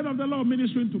heard the word of the Lord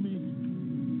ministering to me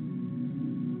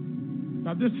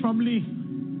that this family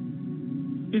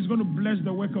is going to bless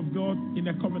the work of God in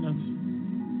a covenant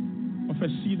of a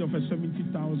seed of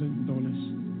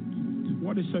 $70,000.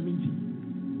 What is 70?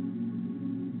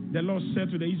 The Lord said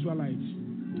to the Israelites,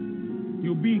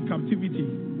 you'll be in captivity,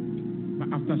 but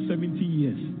after 70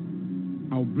 years,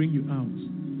 I'll bring you out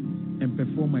and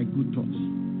perform my good thoughts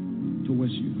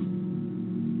towards you.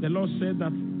 The Lord said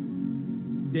that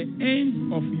The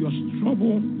end of your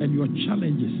struggle and your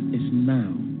challenges is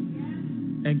now.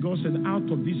 And God said, out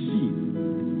of this seed,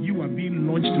 you are being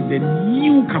launched to the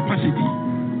new capacity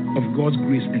of God's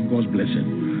grace and God's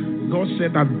blessing. God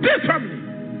said that this family,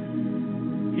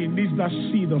 He needs that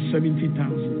seed of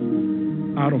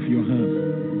 70,000 out of your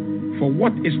hand. For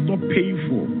what is not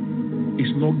painful is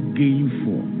not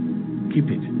gainful. Keep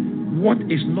it. What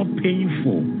is not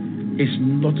painful is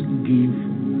not gainful.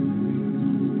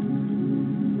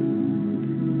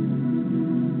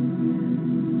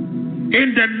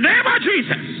 In the name of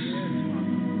Jesus.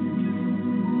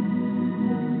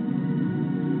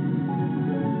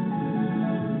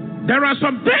 There are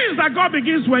some things that God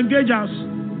begins to engage us,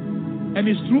 and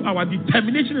it's through our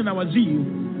determination and our zeal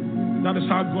that is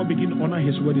how God begins to honor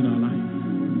His word in our life.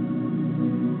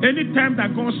 Anytime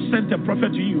that God sent a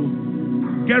prophet to you,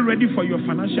 get ready for your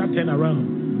financial turnaround.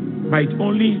 But it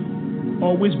only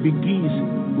always begins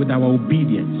with our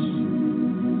obedience.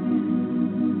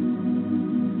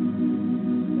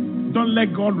 Don't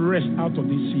let God rest out of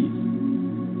this seed.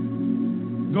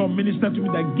 God ministered to me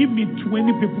that give me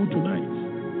 20 people tonight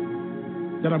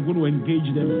that I'm going to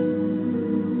engage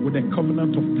them with a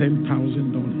covenant of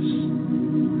 $10,000.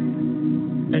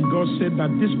 And God said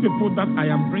that these people that I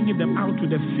am bringing them out to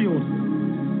the field,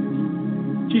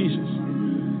 Jesus.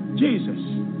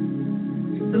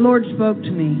 The Lord spoke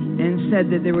to me and said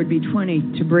that there would be 20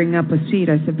 to bring up a seed.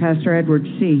 I said, Pastor Edward,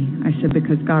 see. I said,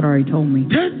 because God already told me.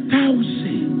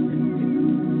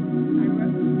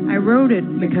 10,000. I wrote it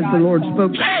because the Lord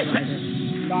spoke to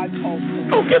me. God told me.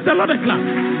 Oh, give the Lord a clap.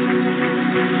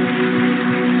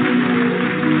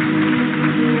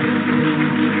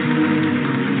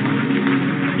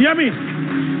 Hear me?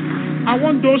 I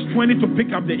want those 20 to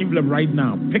pick up the envelope right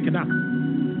now. Pick it up.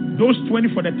 Those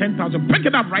 20 for the 10,000. Pick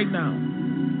it up right now.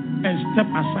 And step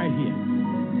aside here.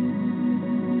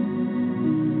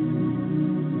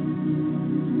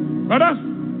 Brothers,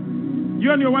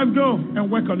 you and your wife go and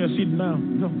work on your seed now.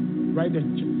 Go. Right there.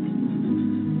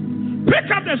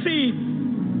 Pick up the seed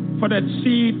for the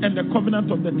seed and the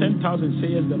covenant of the 10,000,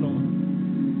 says the Lord.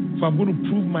 For I'm going to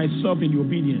prove myself in your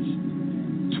obedience.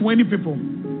 20 people.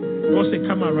 God say,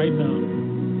 come out right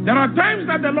now. There are times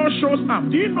that the Lord shows up.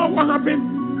 Do you know what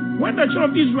happened? When the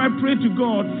children of Israel prayed to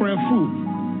God for a food,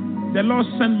 the Lord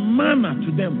sent manna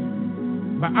to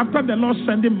them. But after the Lord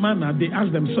sending manna, they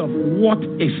asked themselves, what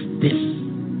is this?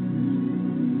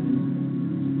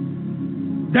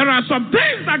 There are some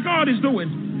things that God is doing,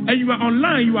 and you are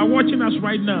online, you are watching us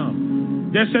right now.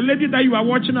 There's a lady that you are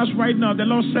watching us right now. The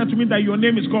Lord said to me that your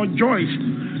name is called Joyce.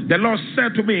 The Lord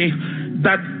said to me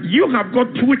that you have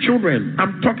got 2 children.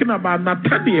 I'm talking about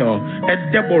Nathaniel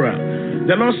and Deborah.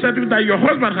 The Lord said to me that your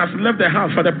husband has left the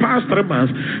house for the past 3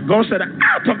 months. God said,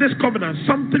 out of this covenant,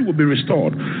 something will be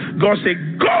restored. God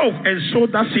said, go and sow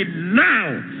that seed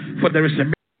now, for there is a...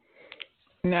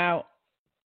 Now,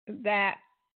 that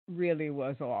really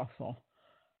was awful.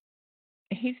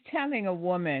 He's telling a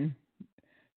woman,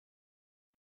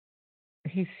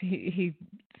 he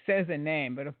says a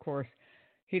name, but of course,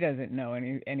 he doesn't know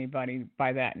anybody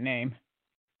by that name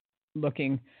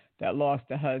looking that lost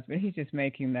a husband. He's just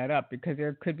making that up because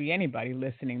there could be anybody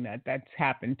listening that's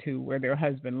happened to, where their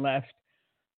husband left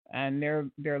and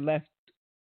they're left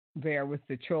there with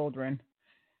the children.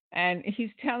 And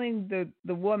he's telling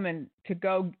the woman to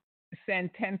go send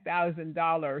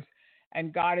 $10,000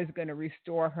 and God is going to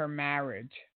restore her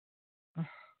marriage.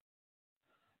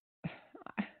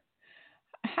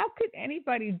 How could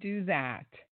anybody do that?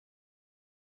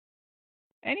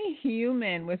 Any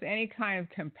human with any kind of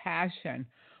compassion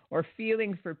or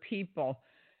feeling for people,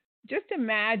 just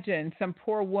imagine some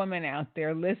poor woman out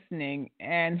there listening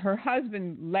and her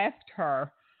husband left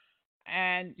her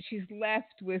and she's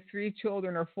left with 3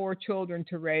 children or 4 children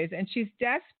to raise, and she's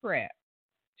desperate.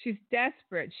 She's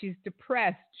desperate. She's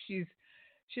depressed. She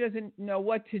doesn't know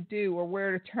what to do or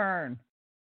where to turn.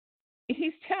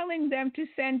 He's telling them to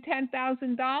send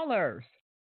 $10,000.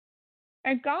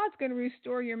 And God's going to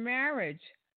restore your marriage.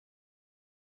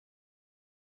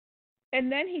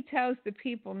 And then he tells the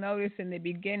people, notice in the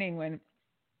beginning when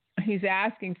he's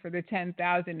asking for the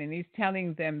 $10,000 and he's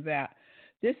telling them that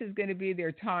this is going to be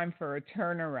their time for a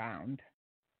turnaround.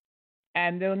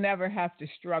 And they'll never have to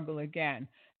struggle again.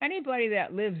 Anybody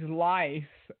that lives life,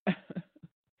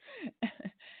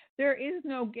 there is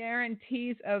no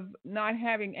guarantees of not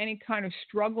having any kind of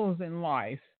struggles in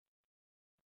life.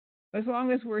 As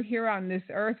long as we're here on this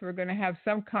earth, we're going to have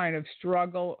some kind of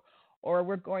struggle, or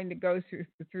we're going to go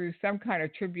through some kind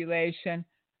of tribulation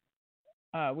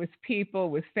with people,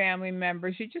 with family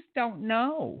members. You just don't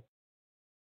know.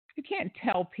 You can't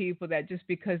tell people that just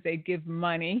because they give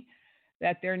money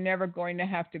that they're never going to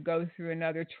have to go through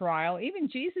another trial. Even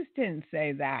Jesus didn't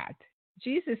say that.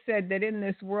 Jesus said that in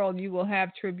this world you will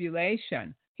have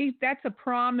tribulation. That's a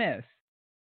promise.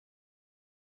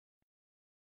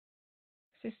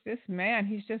 It's just this man,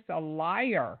 he's just a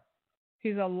liar.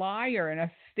 He's a liar and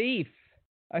a thief.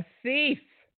 A thief.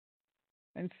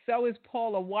 And so is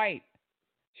Paula White.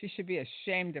 She should be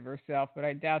ashamed of herself, but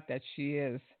I doubt that she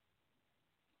is.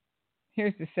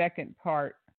 Here's the second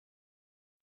part.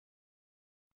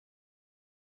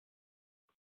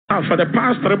 For the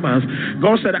past 3 months,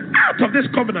 God said, out of this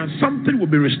covenant, something will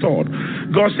be restored.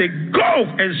 God said, go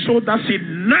and sow that seed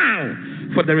now,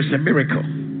 for there is a miracle.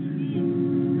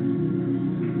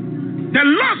 The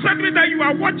Lord said to me that you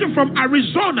are watching from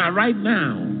Arizona right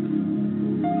now.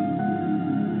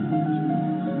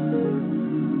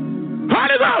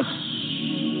 Holy Ghost!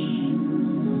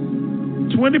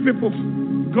 20 people,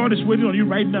 God is waiting on you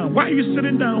right now. Why are you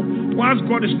sitting down whilst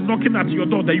God is knocking at your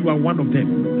door that you are one of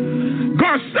them?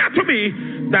 God said to me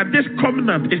that this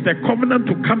covenant is the covenant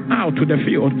to come out to the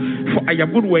field, for I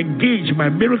am going to engage my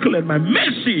miracle and my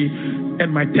mercy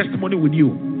and my testimony with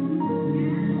you.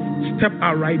 Step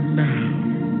out right now.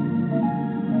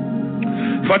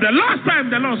 For the last time,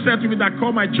 the Lord said to me that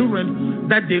call my children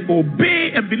that they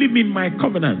obey and believe in my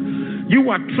covenant. You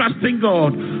are trusting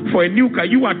God for a new car.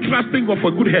 You are trusting God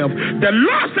for good health. The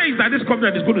Lord says that this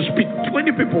covenant is going to speak.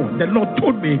 20 people, the Lord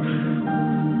told me.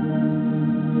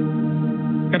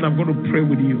 And I'm going to pray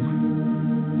with you.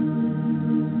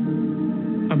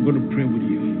 I'm going to pray with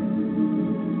you.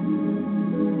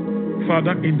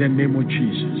 Father, in the name of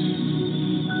Jesus.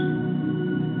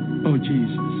 Oh,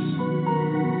 Jesus.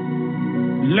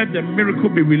 Let the miracle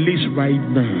be released right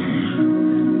now.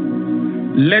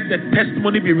 Let the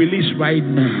testimony be released right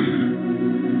now.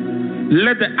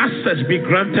 Let the access be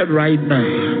granted right now.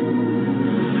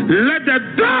 Let the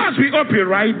doors be open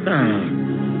right now.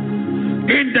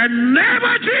 In the name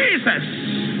of Jesus.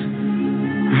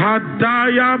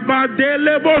 Hadaya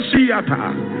badelebo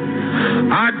siyata.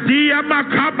 Adia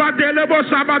makaba delebo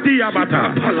sabadia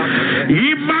bata.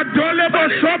 Imadolebo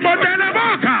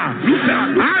sobodeleboka.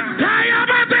 Adaya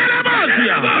badelebo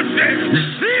siya.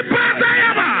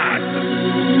 Zibadaya ba.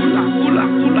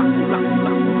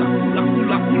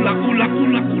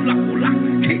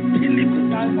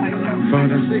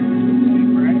 Father,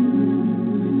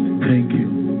 thank you.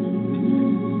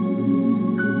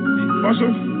 Also,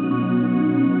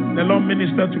 the Lord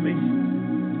ministered to me.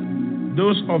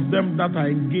 Those of them that are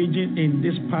engaging in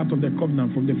this part of the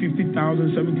covenant, from the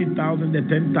 50,000, 70,000, the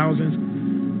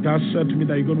 10,000, God said to me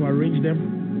that you're going to arrange them,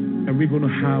 and we're going to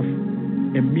have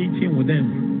a meeting with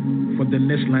them for the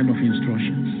next line of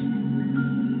instructions.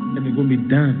 And it's going to be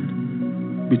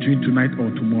done between tonight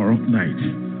or tomorrow night.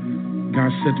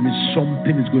 God said to me,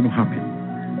 something is going to happen.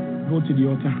 Go to the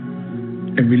altar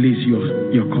and release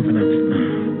your covenant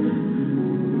now.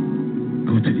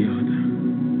 Go to the altar.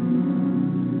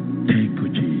 Thank you,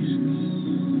 Jesus.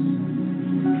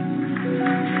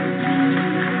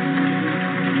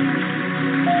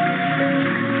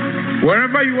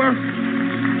 Wherever you are,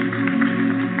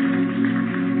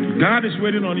 God is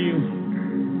waiting on you.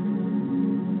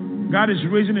 God is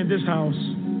raising in this house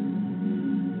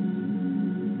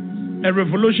a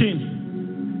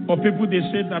revolution of people. They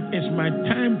say that it's my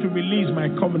time to release my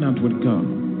covenant with God.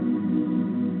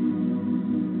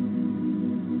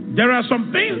 There are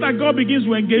some things that God begins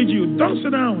to engage you. Don't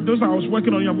sit down. Those I was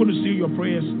working on you, I'm going to see your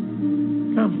prayers.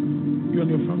 Come, you and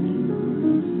your family.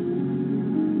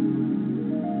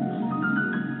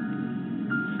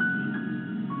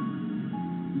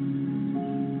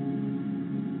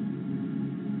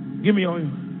 Give me oil.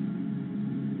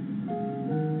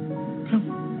 Come.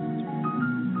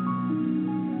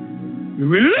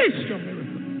 Release your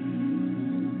miracle.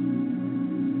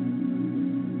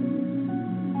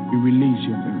 We release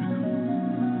your miracle.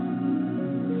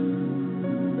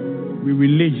 We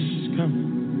release. Come.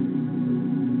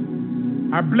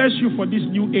 I bless you for this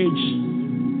new age.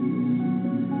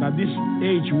 That this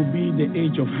age will be the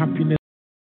age of happiness.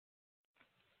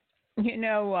 You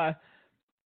know, a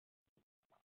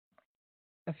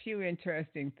few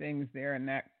interesting things there in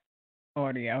that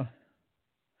audio.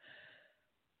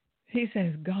 He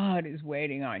says, God is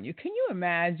waiting on you. Can you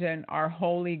imagine our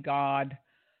holy God,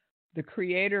 the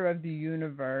creator of the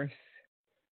universe,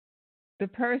 the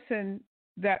person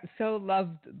that so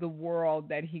loved the world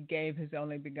that he gave his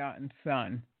only begotten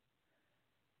son?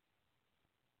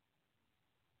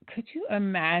 Could you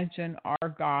imagine our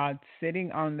God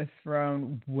sitting on the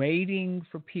throne waiting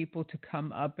for people to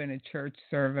come up in a church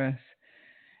service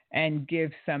and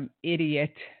give some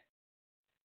idiot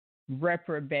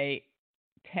reprobate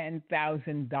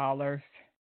 $10,000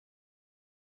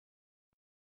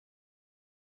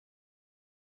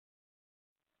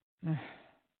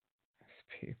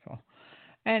 People.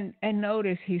 And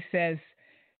notice he says,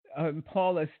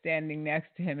 Paula's standing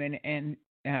next to him, and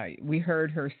we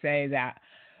heard her say that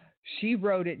she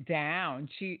wrote it down.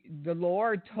 The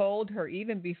Lord told her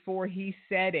even before he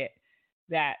said it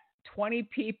that 20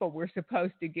 people were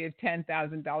supposed to give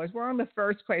 $10,000. We're in the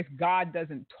first place. God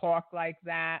doesn't talk like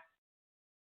that.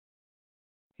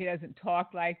 He doesn't talk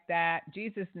like that.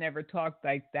 Jesus never talked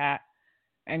like that.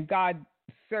 And God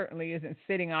certainly isn't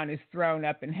sitting on his throne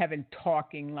up in heaven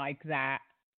talking like that.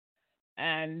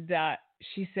 And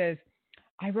she says,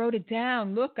 I wrote it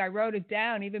down. Look, I wrote it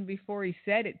down even before he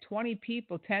said it. 20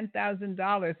 people,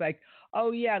 $10,000. Like,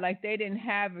 oh, yeah, like they didn't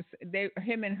have,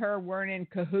 him and her weren't in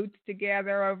cahoots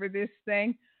together over this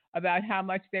thing about how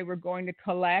much they were going to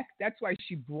collect. That's why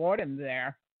she brought him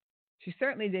there. She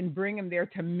certainly didn't bring him there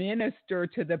to minister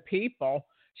to the people.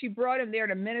 She brought him there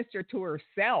to minister to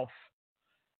herself.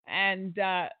 And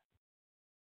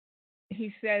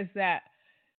he says that,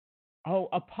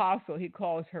 apostle, he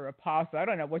calls her apostle. I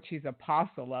don't know what she's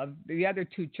apostle of. The other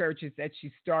two churches that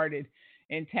she started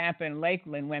in Tampa and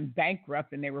Lakeland went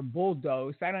bankrupt and they were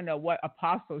bulldozed. I don't know what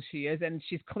apostle she is. And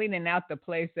she's cleaning out the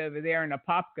place over there in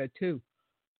Apopka too.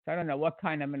 So I don't know what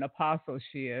kind of an apostle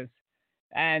she is.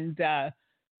 And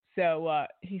so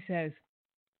he says,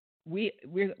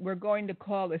 we're going to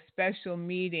call a special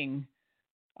meeting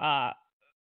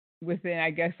within,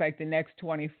 I guess, like the next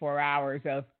 24 hours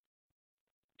of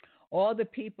all the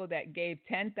people that gave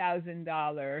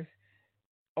 $10,000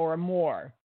 or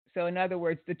more. So in other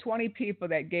words, the 20 people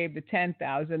that gave the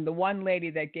 $10,000, the one lady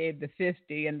that gave the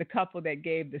 $50, and the couple that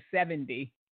gave the $70,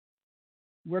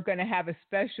 we're going to have a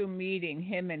special meeting,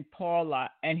 him and Paula,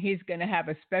 and he's going to have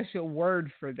a special word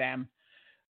for them.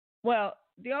 Well,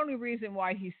 the only reason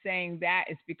why he's saying that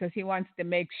is because he wants to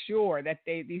make sure that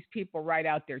these people write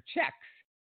out their checks.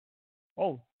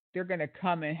 Oh, they're going to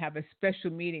come and have a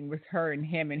special meeting with her and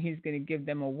him, and he's going to give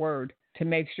them a word to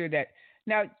make sure that.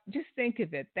 Now, just think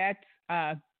of it. That's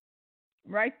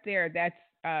right there. That's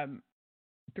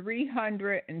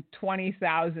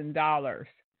 $320,000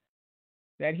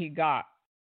 that he got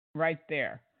right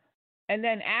there. And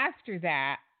then after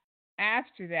that,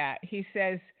 he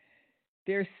says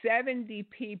there's 70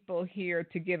 people here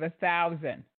to give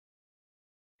 1,000.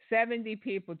 70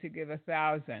 people to give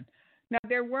 1,000. Now,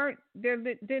 there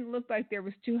didn't look like there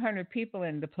was 200 people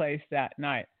in the place that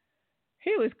night.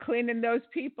 He was cleaning those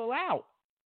people out.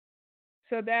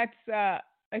 So that's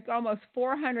like almost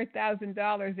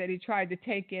 $400,000 that he tried to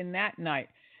take in that night.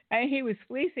 And he was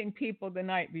fleecing people the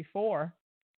night before.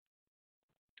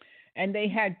 And they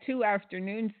had 2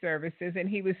 afternoon services, and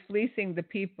he was fleecing the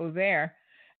people there.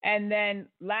 And then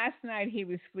last night he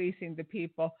was fleecing the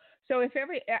people. So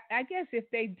I guess if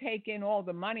they'd take in all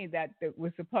the money that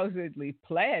was supposedly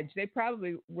pledged, they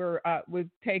probably would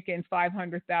take in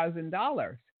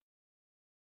 $500,000.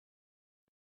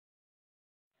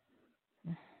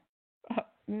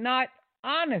 Not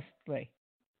honestly.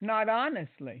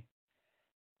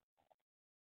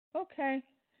 Okay,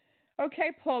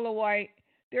 Paula White.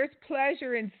 There's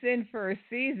pleasure in sin for a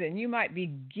season. You might be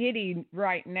giddy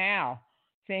right now,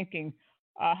 thinking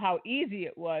how easy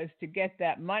it was to get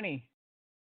that money.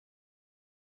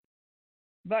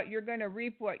 But you're going to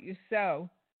reap what you sow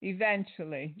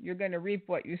eventually. You're going to reap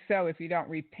what you sow if you don't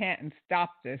repent and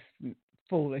stop this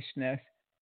foolishness.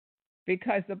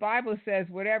 Because the Bible says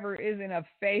whatever isn't of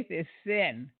faith is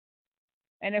sin.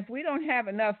 And if we don't have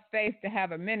enough faith to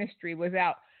have a ministry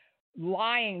without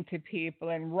lying to people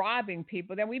and robbing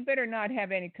people, then we better not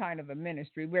have any kind of a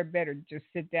ministry. We're better just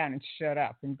sit down and shut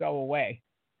up and go away.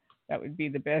 That would be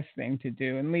the best thing to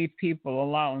do, and leave people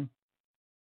alone.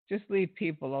 Just leave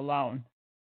people alone.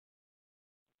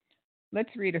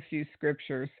 Let's read a few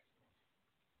scriptures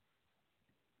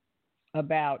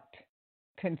about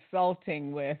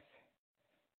consulting with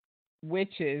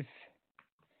witches.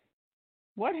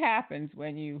 What happens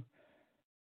when you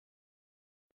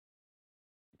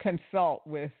consult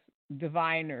with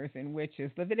diviners and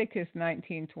witches? Leviticus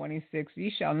 19:26. Ye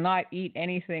shall not eat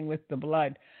anything with the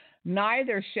blood,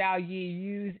 neither shall ye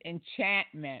use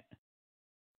enchantment,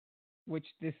 which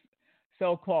this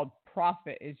so-called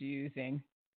prophet is using.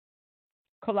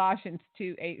 Colossians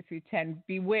 2:8-10.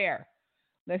 Beware,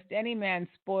 lest any man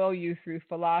spoil you through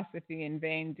philosophy and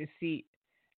vain deceit,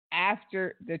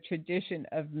 after the tradition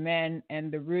of men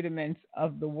and the rudiments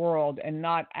of the world, and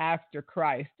not after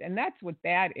Christ. And that's what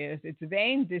that is. It's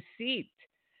vain deceit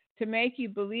to make you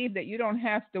believe that you don't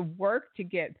have to work to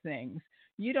get things.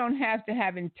 You don't have to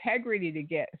have integrity to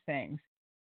get things.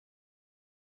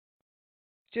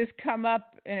 just come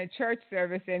up in a church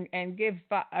service and give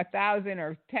 1,000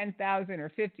 or 10,000 or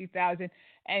 50,000,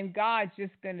 and God's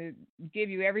just going to give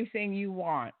you everything you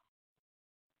want.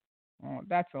 Oh,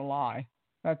 that's a lie.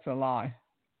 That's a lie.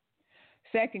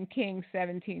 2 Kings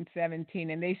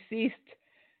 17:17, and they ceased,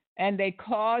 and they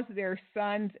caused their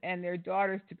sons and their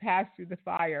daughters to pass through the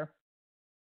fire,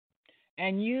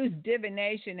 and used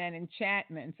divination and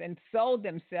enchantments, and sold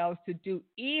themselves to do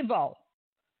evil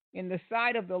in the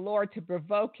sight of the Lord to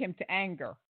provoke him to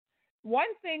anger.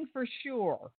 One thing for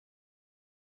sure,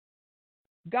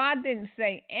 God didn't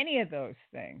say any of those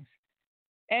things.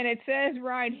 And it says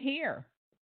right here,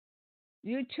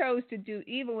 you chose to do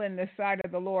evil in the sight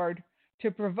of the Lord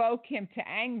to provoke him to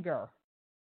anger.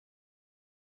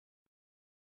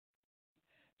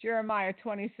 Jeremiah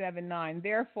 27:9,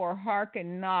 therefore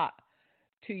hearken not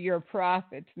to your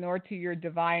prophets, nor to your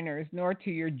diviners, nor to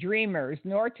your dreamers,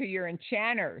 nor to your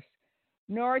enchanters,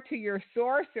 nor to your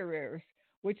sorcerers,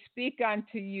 which speak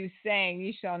unto you, saying,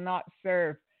 ye shall not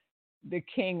serve the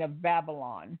king of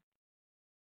Babylon.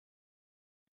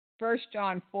 1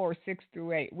 John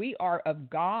 4:6-8, we are of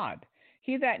God.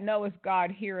 He that knoweth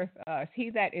God heareth us. He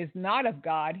that is not of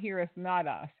God heareth not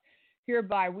us.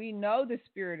 Hereby we know the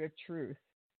spirit of truth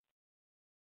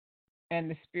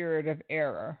and the spirit of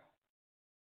error.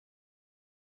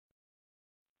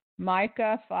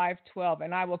 Micah 5:12,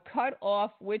 and I will cut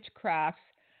off witchcrafts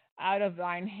out of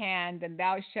thine hand, and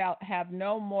thou shalt have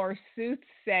no more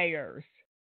soothsayers.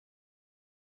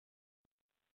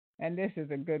 And this is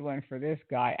a good one for this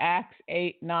guy. Acts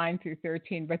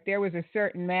 8:9-13. But there was a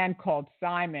certain man called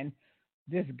Simon,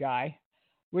 this guy,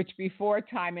 which before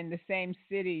time in the same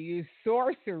city used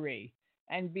sorcery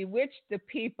and bewitched the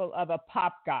people of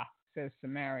Apopka, says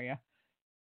Samaria,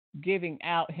 giving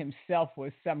out himself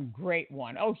was some great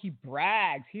one. Oh, he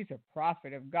brags. He's a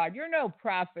prophet of God. You're no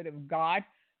prophet of God.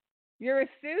 You're a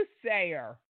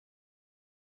soothsayer,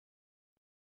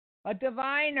 a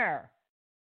diviner,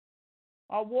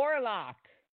 a warlock.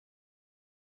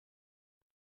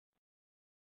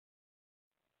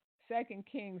 2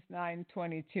 Kings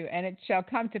 9:22. And it shall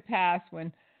come to pass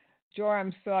when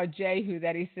Joram saw Jehu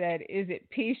that he said, is it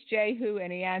peace, Jehu?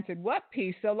 And he answered, what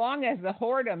peace? So long as the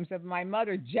whoredoms of my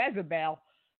mother Jezebel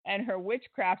and her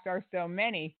witchcrafts are so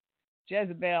many.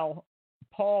 Jezebel,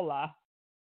 Paula.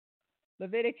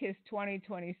 Leviticus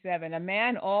 20:27. A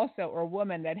man also or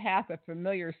woman that hath a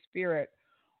familiar spirit,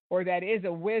 or that is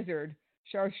a wizard,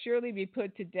 shall surely be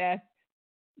put to death.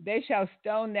 They shall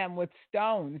stone them with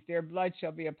stones. Their blood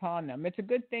shall be upon them. It's a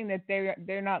good thing that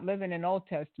they're not living in Old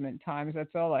Testament times.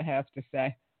 That's all I have to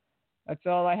say. That's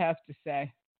all I have to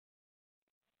say.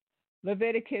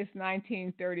 Leviticus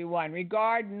 19:31.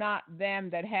 Regard not them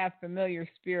that have familiar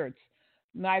spirits,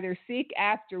 neither seek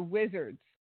after wizards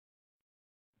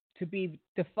to be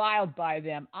defiled by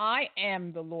them. I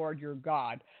am the Lord your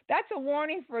God. That's a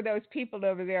warning for those people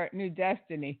over there at New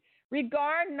Destiny.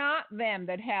 Regard not them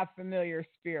that have familiar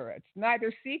spirits,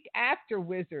 neither seek after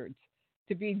wizards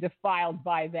to be defiled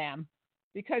by them,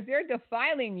 because they're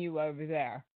defiling you over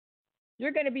there.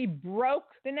 You're going to be broke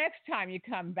the next time you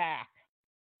come back.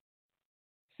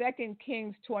 2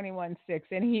 Kings 21:6.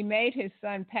 And he made his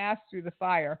son pass through the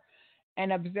fire,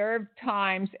 and observed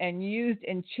times, and used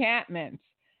enchantments,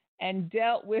 and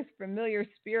dealt with familiar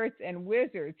spirits and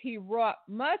wizards. He wrought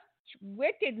much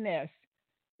wickedness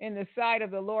in the sight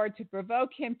of the Lord to provoke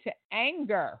him to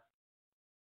anger.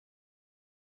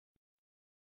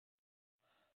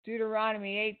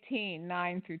 Deuteronomy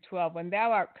 18:9-12. When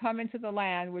thou art come into the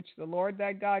land which the Lord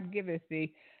thy God giveth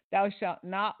thee, thou shalt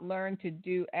not learn to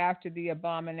do after the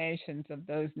abominations of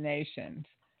those nations.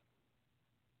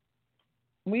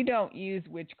 We don't use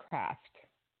witchcraft.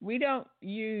 We don't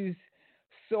use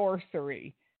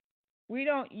sorcery. We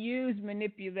don't use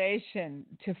manipulation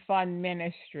to fund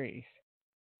ministries.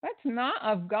 That's not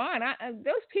of God.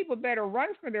 Those people better run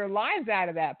for their lives out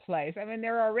of that place. I mean,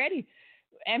 they're already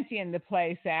emptying the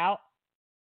place out.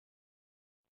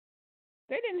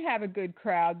 They didn't have a good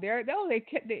crowd there.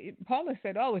 Paula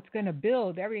said, it's going to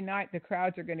build. Every night the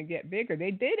crowds are going to get bigger. They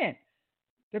didn't.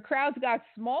 The crowds got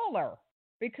smaller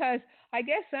because I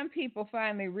guess some people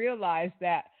finally realized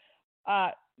that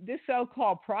this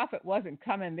so-called prophet wasn't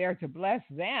coming there to bless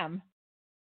them.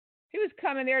 He was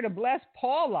coming there to bless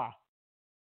Paula.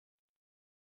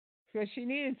 So she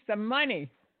needed some money.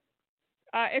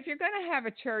 If you're going to have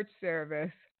a church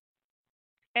service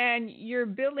and you're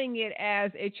billing it as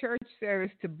a church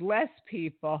service to bless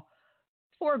people,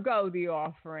 forego the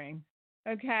offering,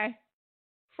 okay?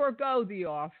 Forego the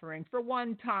offering for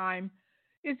one time.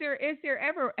 Has there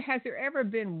ever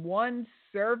been one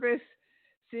service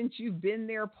since you've been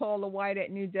there, Paula White,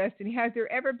 at New Destiny? Has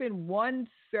there ever been one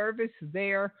service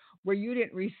there where you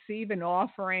didn't receive an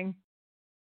offering?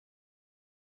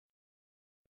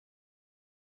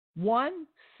 One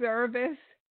service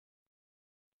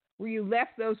where you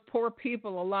left those poor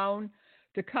people alone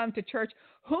to come to church?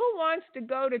 Who wants to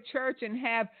go to church and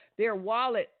have their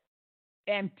wallet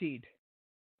emptied,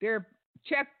 their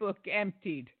checkbook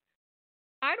emptied?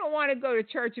 I don't want to go to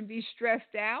church and be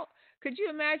stressed out. Could you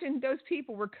imagine those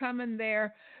people were coming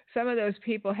there? Some of those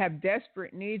people have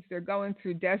desperate needs. They're going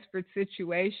through desperate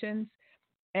situations,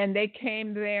 and they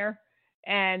came there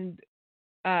and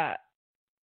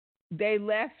they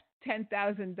left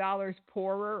 $10,000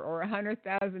 poorer or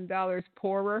 $100,000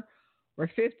 poorer or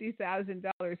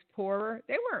 $50,000 poorer.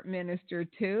 They weren't ministered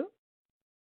to.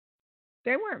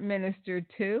 They weren't ministered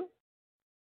to.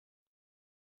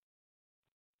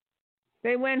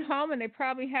 They went home and they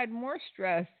probably had more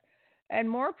stress and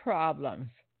more problems,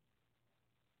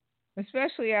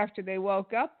 especially after they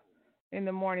woke up in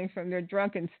the morning from their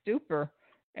drunken stupor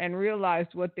and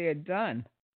realized what they had done.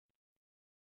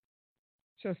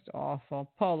 Just awful.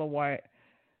 Paula White,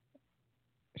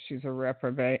 she's a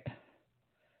reprobate.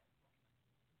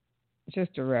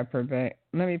 Just a reprobate.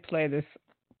 Let me play this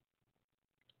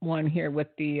one here with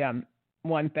the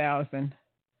 1,000.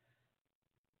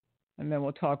 And then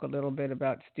we'll talk a little bit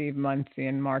about Steve Munsey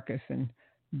and Marcus and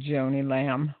Joni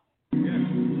Lamb. You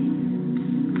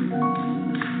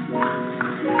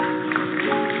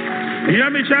hear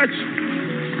me, church?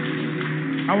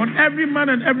 I want every man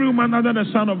and every woman under the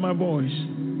sound of my voice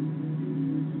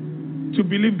to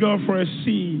believe God for a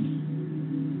seed.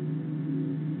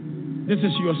 This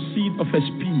is your seed of a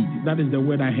speed. That is the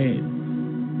word I heard.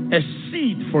 A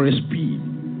seed for a speed.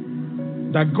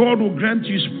 That God will grant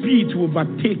you speed to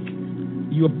overtake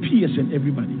your peers and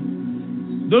everybody.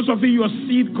 Those of you, your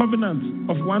seed covenant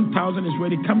of 1,000 is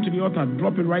ready. Come to the altar.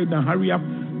 Drop it right now. Hurry up.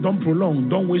 Don't prolong.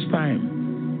 Don't waste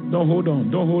time. Don't hold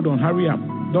on. Don't hold on. Hurry up.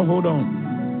 Don't hold on.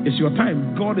 It's your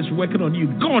time. God is working on you.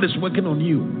 God is working on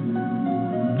you.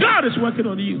 God is working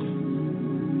on you.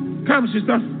 Come,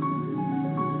 sister.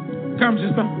 Come,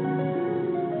 sister.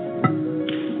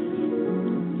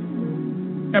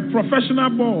 A professional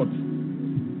board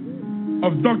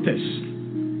of doctors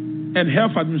and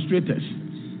health administrators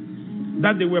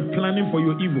that they were planning for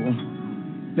your evil,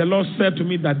 the Lord said to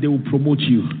me that they will promote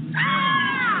you.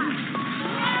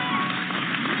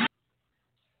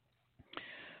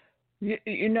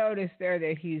 You notice there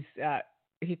that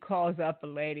he calls up a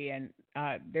lady, and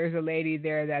there's a lady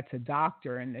there that's a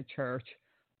doctor in the church,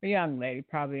 a young lady,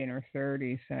 probably in her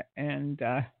 30s, and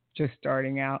just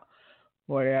starting out,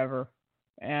 whatever.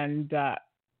 And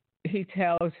he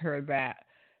tells her that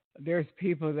there's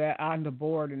people that on the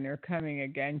board and they're coming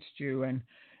against you,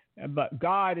 but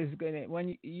God is going to,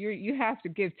 when you have to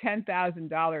give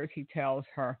 $10,000, he tells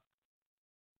her.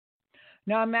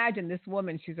 Now imagine this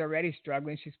woman, she's already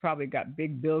struggling. She's probably got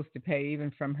big bills to pay even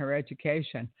from her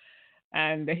education.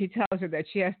 And he tells her that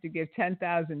she has to give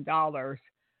 $10,000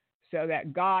 so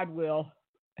that God will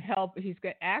help.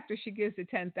 After she gives the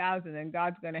 $10,000, then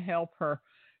God's going to help her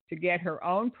to get her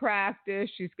own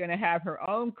practice. She's going to have her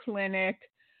own clinic.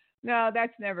 No,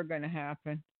 that's never going to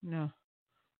happen. No,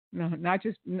 not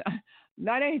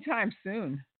anytime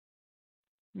soon.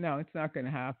 No, it's not going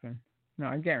to happen. No,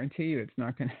 I guarantee you it's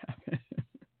not going to happen.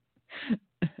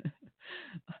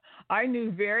 I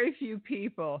knew very few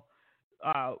people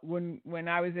when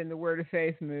I was in the Word of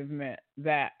Faith movement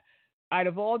that out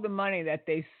of all the money that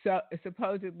they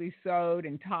supposedly sowed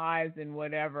and tithed and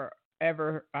whatever,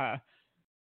 ever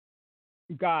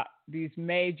got these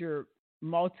major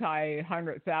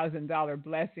multi-$100,000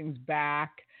 blessings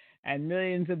back and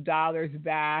millions of dollars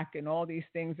back and all these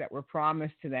things that were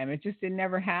promised to them. It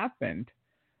never happened.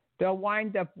 They'll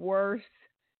wind up worse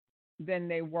than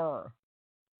they were.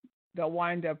 They'll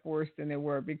wind up worse than they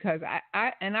were because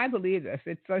I believe this.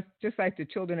 It's just like the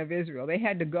children of Israel. They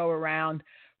had to go around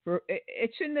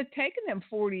it shouldn't have taken them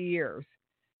 40 years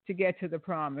to get to the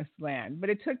promised land, but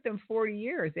it took them 40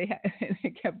 years. They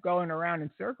kept going around in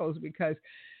circles because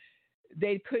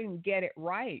they couldn't get it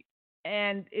right.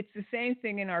 And it's the same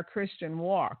thing in our Christian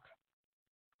walk.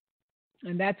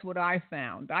 And that's what I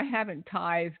found. I haven't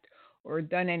tithed or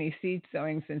done any seed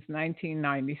sowing since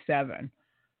 1997.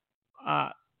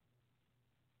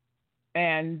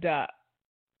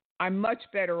 I'm much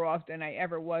better off than I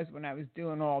ever was when I was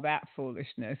doing all that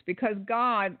foolishness because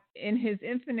God, in his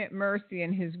infinite mercy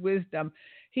and his wisdom,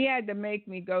 he had to make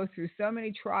me go through so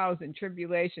many trials and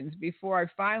tribulations before I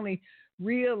finally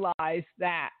realized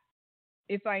that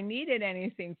if I needed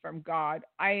anything from God,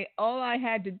 all I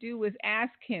had to do was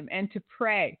ask him and to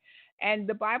pray And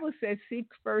the Bible says, seek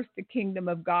first the kingdom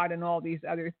of God, and all these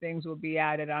other things will be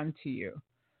added unto you.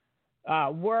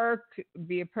 Work,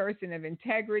 be a person of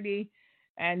integrity,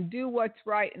 and do what's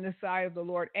right in the sight of the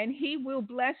Lord. And he will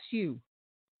bless you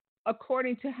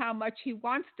according to how much he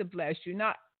wants to bless you,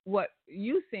 not what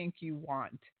you think you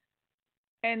want.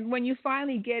 And when you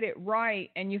finally get it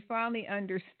right and you finally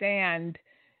understand,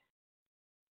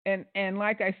 and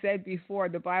like I said before,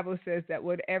 the Bible says that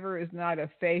whatever is not of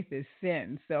faith is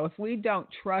sin. So if we don't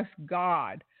trust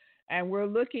God and we're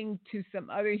looking to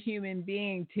some other human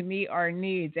being to meet our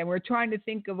needs, and we're trying to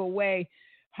think of a way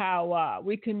how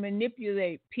we can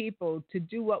manipulate people to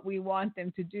do what we want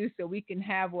them to do so we can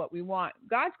have what we want,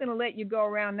 God's going to let you go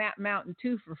around that mountain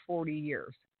too for 40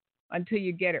 years until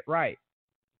you get it right.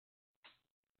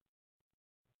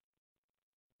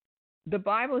 The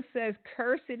Bible says,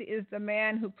 cursed is the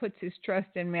man who puts his trust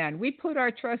in man. We put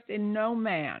our trust in no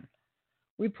man.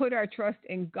 We put our trust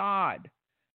in God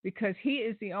because he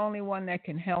is the only one that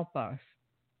can help us.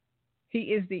 He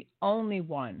is the only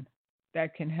one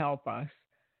that can help us.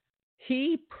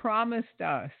 He promised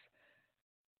us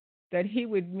that he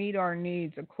would meet our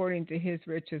needs according to his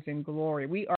riches and glory.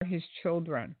 We are his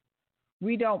children.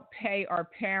 We don't pay our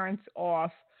parents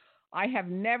off. I have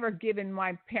never given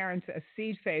my parents a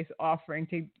seed faith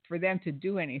offering for them to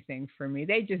do anything for me.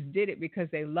 They just did it because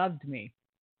they loved me.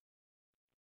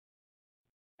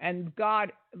 And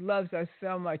God loves us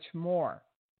so much more.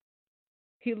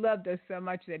 He loved us so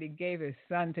much that he gave his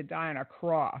son to die on a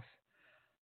cross.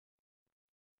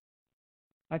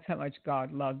 That's how much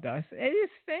God loved us. It is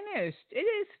finished. It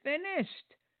is finished.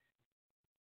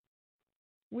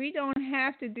 We don't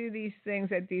have to do these things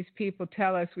that these people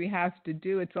tell us we have to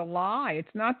do. It's a lie.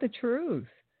 It's not the truth.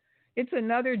 It's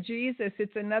another Jesus.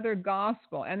 It's another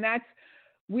gospel. And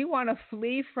we want to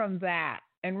flee from that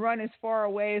and run as far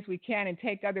away as we can and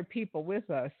take other people with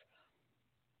us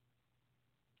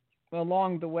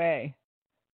along the way.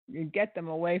 You get them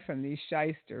away from these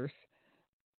shysters.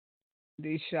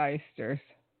 These shysters.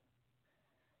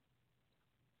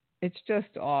 It's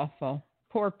just awful.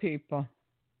 Poor people.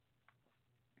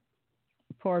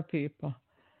 Poor people.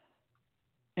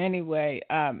 Anyway,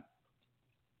 I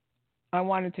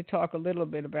wanted to talk a little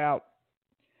bit about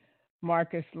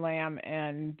Marcus Lamb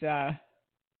and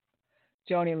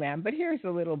Joni Lamb. But here's a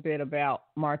little bit about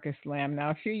Marcus Lamb. Now,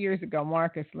 a few years ago,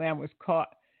 Marcus Lamb was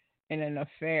caught in an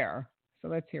affair. So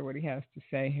let's hear what he has to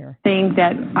say here. I think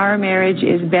that our marriage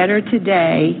is better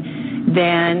today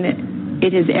than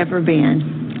it has ever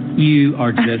been. You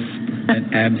are just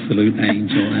an absolute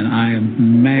angel, and I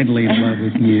am madly in love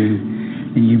with you,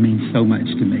 and you mean so much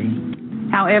to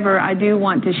me. However, I do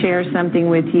want to share something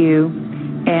with you,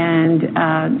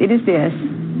 and it is this.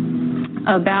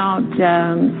 About,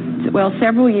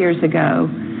 several years ago,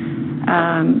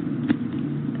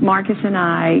 Marcus and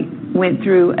I went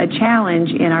through a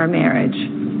challenge in our marriage,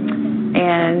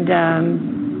 and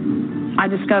I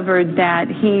discovered that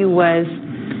he was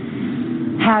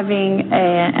having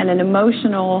an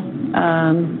emotional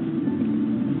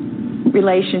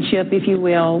relationship, if you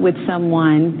will, with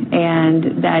someone,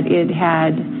 and that it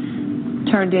had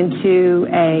turned into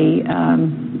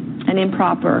an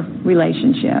improper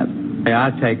relationship.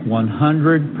 I take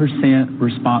 100%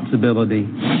 responsibility.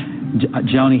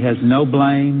 Joni has no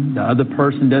blame. The other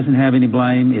person doesn't have any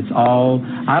blame. It's all,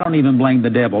 I don't even blame the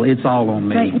devil. It's all on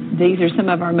me. These are some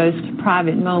of our most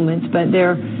private moments, but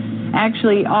there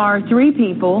actually are 3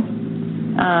 people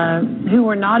who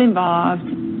were not involved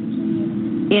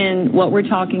in what we're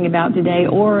talking about today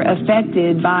or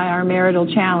affected by our marital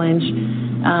challenge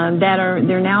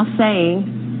they're now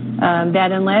saying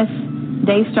that unless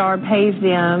Daystar pays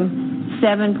them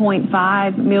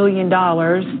 $7.5 million,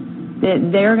 that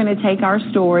they're going to take our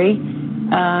story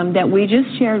that we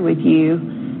just shared with you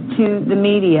to the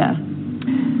media.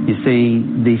 You see,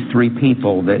 these 3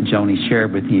 people that Joni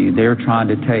shared with you, they're trying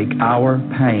to take our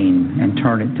pain and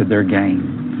turn it to their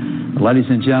gain. Ladies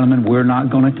and gentlemen, we're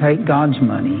not going to take God's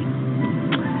money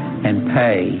and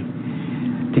pay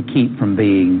to keep from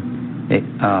being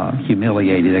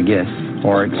humiliated, I guess,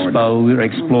 or exposed, or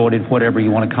exploited, whatever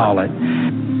you want to call it.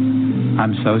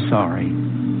 I'm so sorry.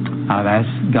 I've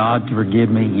asked God to forgive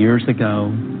me years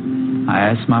ago. I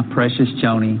asked my precious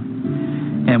Joni,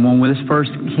 and when this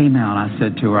first came out, I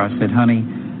said to her, I said, honey,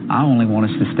 I only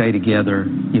want us to stay together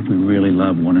if we really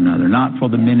love one another, not for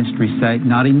the ministry's sake,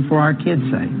 not even for our kids'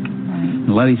 sake.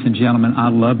 And ladies and gentlemen, I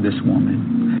love this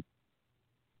woman.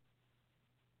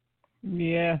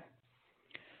 Yeah.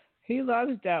 He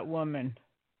loves that woman.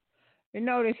 You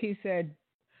notice he said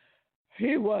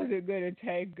he wasn't going to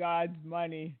take God's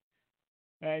money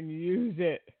and use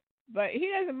it. But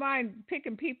he doesn't mind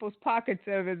picking people's pockets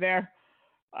over there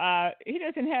he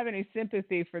doesn't have any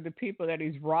sympathy for the people that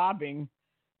he's robbing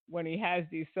when he has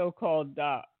these so-called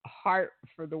Heart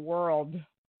for the World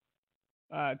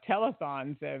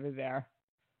telethons over there.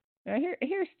 Now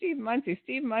here's Steve Munsey.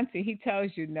 Steve Munsey, he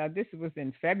tells you, now this was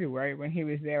in February when he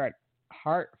was there at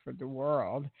Heart for the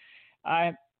World.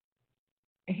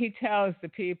 He tells the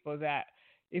people that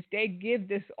if they give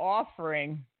this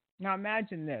offering, now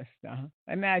imagine this.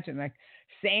 Imagine, like,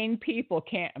 sane people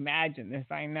can't imagine this,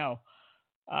 I know.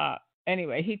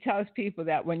 Anyway, he tells people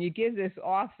that when you give this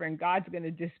offering, God's going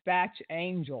to dispatch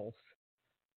angels.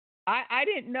 I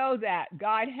didn't know that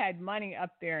God had money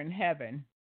up there in heaven.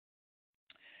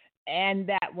 And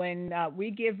that when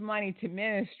we give money to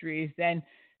ministries, then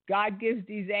God gives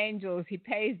these angels, he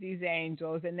pays these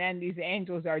angels, and then these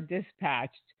angels are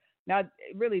dispatched. Now,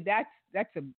 really,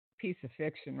 that's a piece of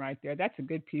fiction right there. That's a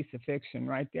good piece of fiction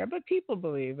right there. But people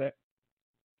believe it.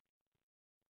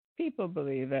 People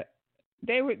believe it.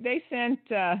 They were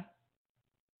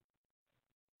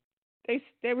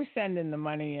sending the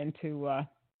money into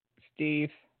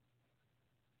Steve.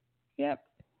 Yep.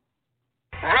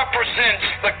 Represents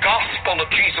the gospel of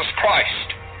Jesus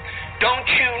Christ. Don't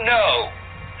you know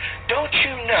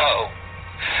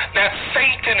that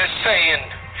Satan is saying,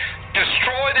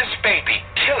 destroy this baby,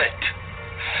 kill it.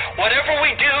 Whatever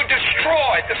we do,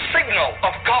 destroy the signal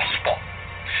of gospel.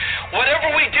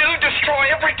 Whatever we do,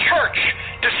 destroy every church,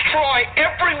 destroy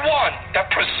everyone that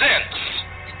presents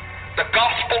the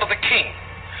gospel of the King.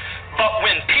 But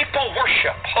when people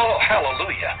worship, oh,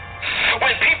 hallelujah,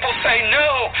 when people say, no,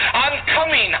 I'm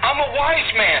coming, I'm a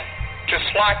wise man, just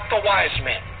like the wise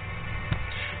men,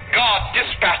 God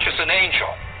dispatches an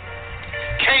angel,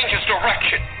 changes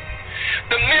direction.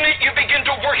 The minute you begin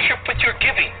to worship with your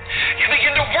giving, you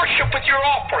begin to worship with your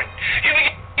offering, you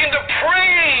begin to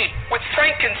pray with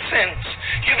frankincense,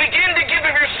 you begin to give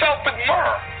of yourself with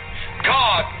myrrh,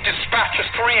 God dispatches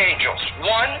 3 angels. 1,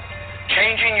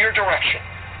 changing your direction.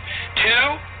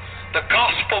 2, the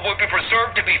gospel will be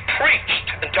preserved to be preached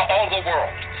into all the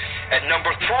world. And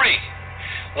number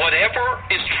 3, whatever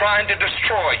is trying to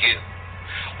destroy you,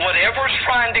 whatever is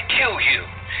trying to kill you,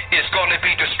 is going to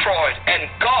be destroyed, and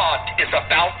God is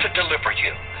about to deliver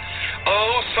you.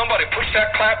 Oh, somebody push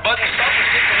that clap button.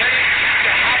 Something's getting ready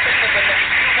to happen in the next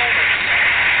few moments.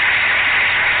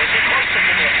 Listen closer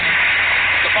to this.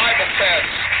 The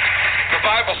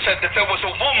Bible said that there was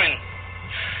a woman,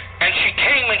 and she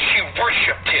came and she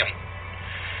worshipped him.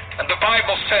 And the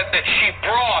Bible said that she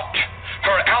brought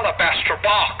her alabaster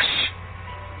box,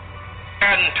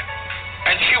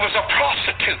 and she was a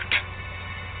prostitute.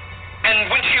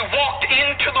 And when she walked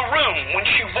into the room,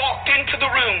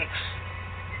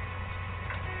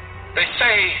 they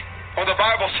say, or the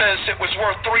Bible says it was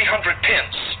worth 300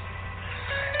 pence.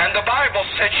 And the Bible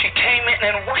said she came in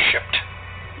and worshiped.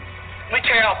 Let me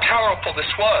tell you how powerful this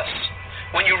was.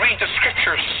 When you read the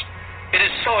scriptures, it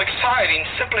is so exciting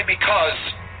simply because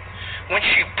when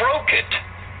she broke it,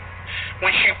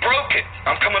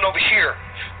 I'm coming over here,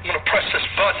 I'm going to press this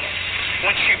button.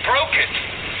 When she broke it,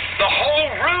 the whole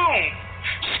room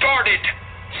started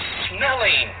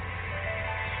smelling,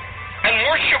 and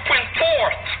worship went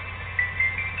forth.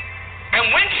 And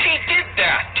when she did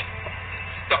that,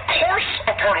 the course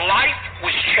of her life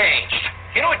was changed.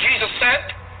 You know what Jesus said?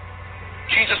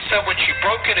 Jesus said when she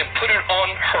broke it and put it on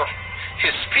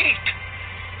his feet,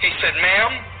 he said,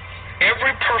 ma'am,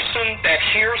 every person that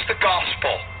hears the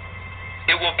gospel,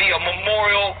 it will be a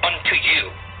memorial unto you.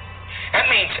 That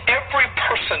means every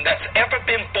person that's ever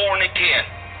been born again,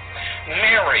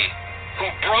 Mary, who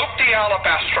broke the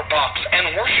alabaster box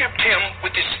and worshipped him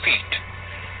with his feet.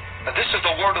 Now, this is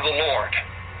the word of the Lord.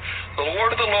 The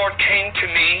word of the Lord came to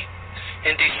me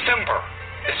in December,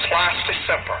 this last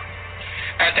December.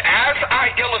 And as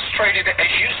I illustrated,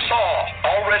 as you saw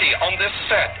already on this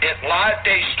set at Live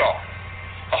Daystar,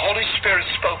 the Holy Spirit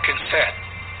spoke and said,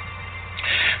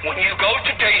 when you go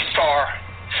to Daystar,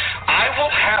 I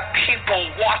will have people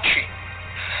watching.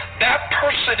 That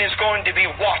person is going to be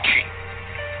watching.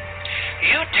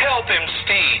 You tell them,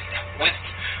 Steve,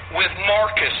 with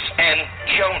Marcus and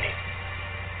Joni,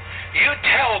 you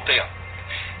tell them,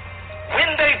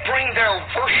 when they bring their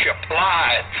worship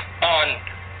live on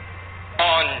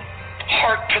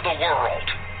Heart to the World,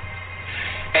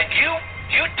 and you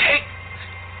take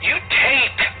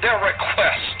their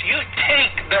request, you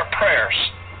take their prayers,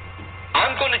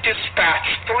 I'm going to dispatch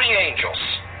 3 angels.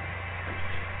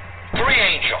 3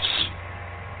 angels.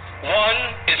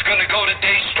 1 is going to go to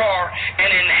Daystar and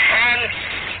enhance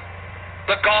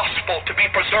the gospel to be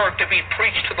preserved, to be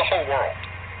preached to the whole world.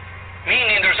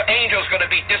 Meaning there's angels going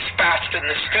to be dispatched in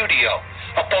the studio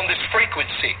up on this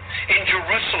frequency in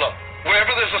Jerusalem,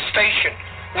 wherever there's a station,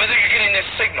 whether you're getting this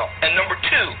signal. And number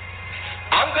two,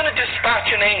 I'm going to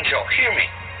dispatch an angel. Hear me.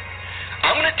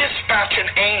 I'm going to dispatch an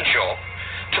angel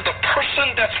to the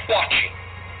person that's watching.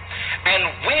 And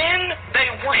when they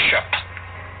worship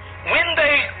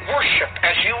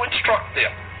as you instruct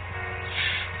them,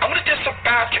 I'm going to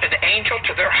dispatch an angel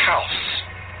to their house.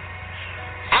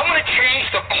 I'm going to change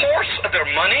the course of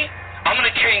their money. I'm going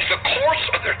to change the course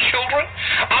of their children.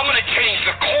 I'm going to change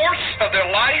the course of their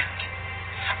life.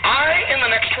 In the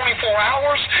next 24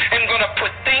 hours, am going to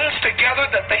put things together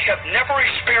that they have never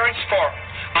experienced before.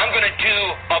 I'm going to do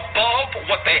above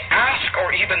what they ask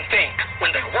or even think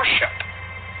when they worship.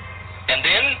 And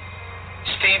then,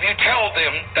 Steve, you tell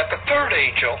them that the third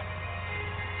angel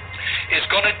is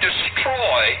going to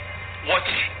destroy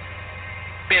what's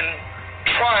been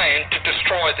trying to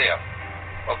destroy them.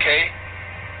 Okay?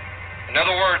 In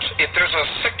other words, if there's a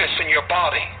sickness in your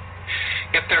body,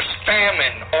 if there's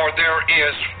famine, or there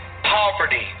is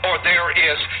poverty, or there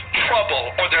is trouble,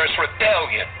 or there's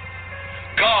rebellion,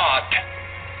 God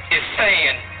is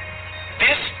saying,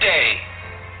 this day,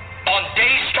 on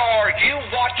Daystar, you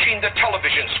watching the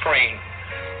television screen,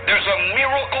 there's a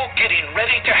miracle getting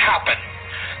ready to happen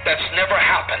that's never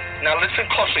happened. Now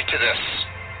listen closely to this,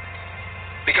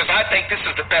 because I think this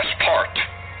is the best part.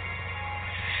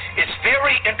 It's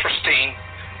very interesting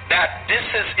that this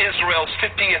is Israel's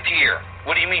 50th year.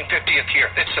 What do you mean 50th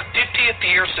year? It's the 50th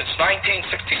year since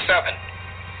 1967,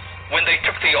 when they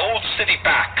took the old city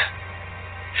back.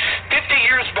 50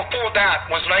 years before that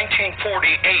was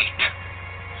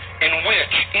 1948, in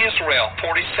which Israel,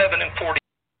 47 and 40.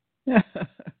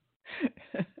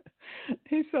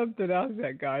 He's something else,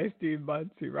 that guy, Steve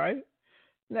Munsey, right?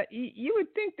 Now, you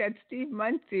would think that Steve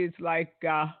Munsey is like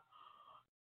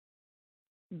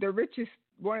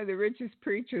one of the richest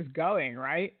preachers going,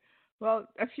 right? Well,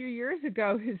 a few years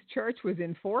ago, his church was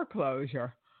in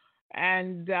foreclosure,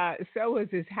 and so was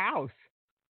his house.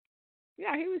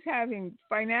 Yeah, he was having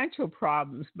financial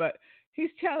problems, but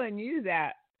he's telling you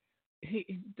that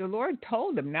the Lord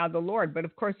told him. Now, the Lord, but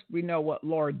of course we know what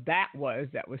Lord that was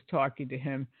talking to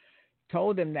him,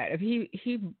 told him that if he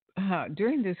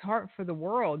during this Heart for the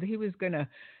World, he was going to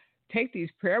take these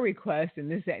prayer requests,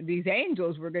 and these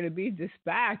angels were going to be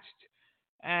dispatched.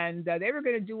 And they were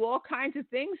going to do all kinds of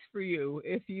things for you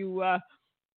if you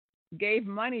gave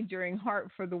money during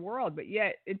Heart for the World. But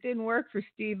yet it didn't work for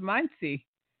Steve Munsey,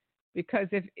 because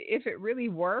if it really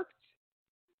worked,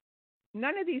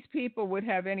 none of these people would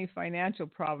have any financial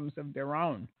problems of their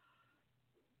own.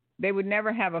 They would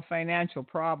never have a financial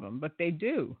problem, but they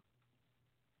do.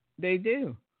 They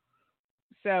do.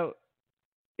 So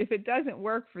if it doesn't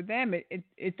work for them,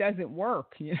 it doesn't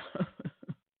work, you know.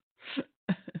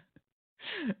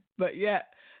 But yet,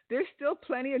 there's still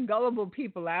plenty of gullible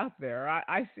people out there.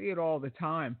 I see it all the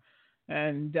time.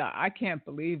 And I can't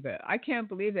believe it. I can't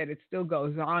believe that it still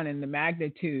goes on in the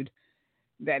magnitude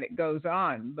that it goes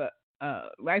on. But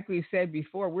like we said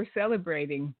before, we're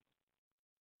celebrating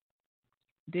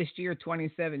this year,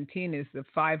 2017, is the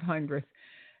 500th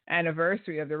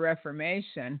anniversary of the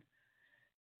Reformation.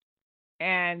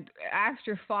 And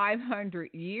after 500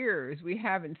 years, we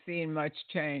haven't seen much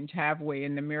change, have we,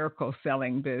 in the miracle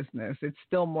selling business? It's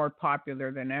still more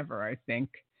popular than ever, I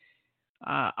think.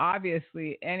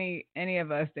 Obviously, any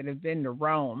of us that have been to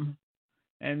Rome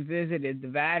and visited the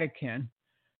Vatican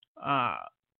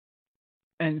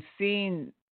and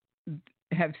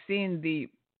have seen the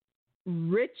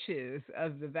riches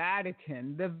of the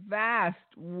Vatican, the vast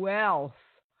wealth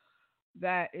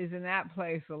that is in that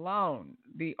place alone,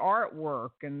 the artwork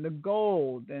and the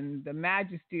gold and the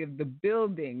majesty of the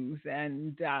buildings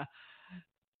and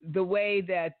the way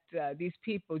that these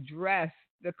people dress,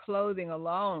 the clothing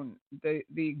alone,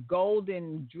 the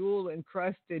golden jewel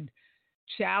encrusted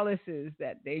chalices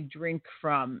that they drink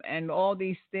from, and all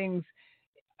these things.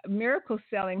 Miracle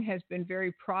selling has been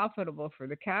very profitable for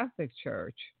the Catholic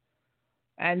Church.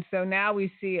 And so now we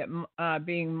see it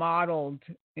being modeled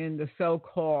in the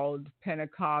so-called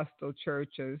Pentecostal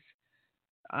churches,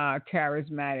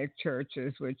 charismatic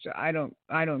churches, which I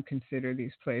don't consider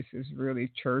these places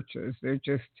really churches. They're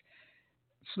just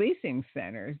fleecing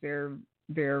centers. They're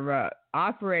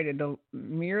operated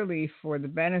merely for the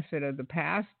benefit of the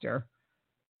pastor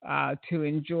to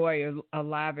enjoy a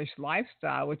lavish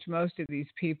lifestyle, which most of these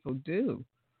people do.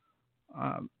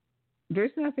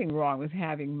 There's nothing wrong with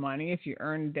having money if you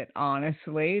earned it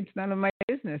honestly. It's none of my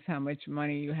business how much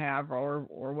money you have or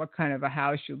what kind of a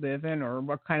house you live in or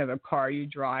what kind of a car you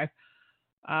drive.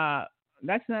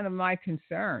 That's none of my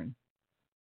concern.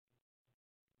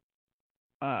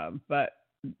 But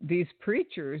these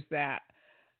preachers that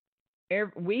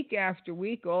week after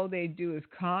week, all they do is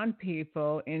con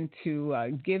people into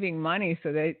giving money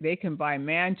so that they can buy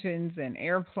mansions and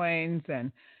airplanes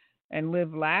and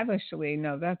live lavishly.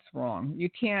 No, that's wrong. You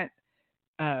can't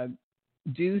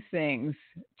do things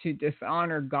to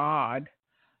dishonor God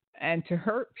and to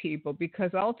hurt people,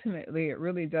 because ultimately it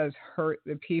really does hurt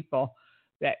the people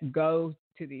that go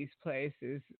to these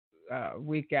places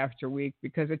week after week.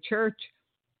 Because a church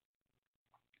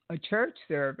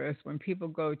service, when people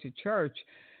go to church,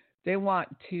 they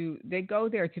go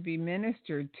there to be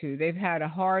ministered to. They've had a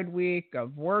hard week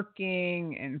of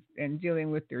working and dealing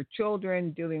with their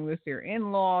children, dealing with their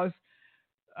in-laws,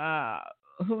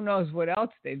 who knows what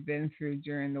else they've been through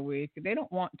during the week. They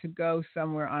don't want to go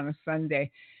somewhere on a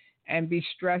Sunday and be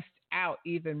stressed out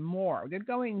even more. They're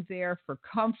going there for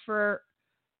comfort.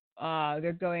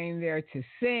 They're going there to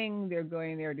sing. They're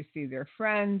going there to see their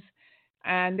friends.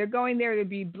 And they're going there to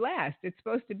be blessed. It's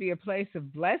supposed to be a place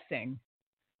of blessing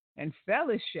and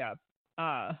fellowship.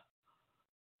 Not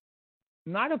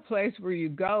a place where you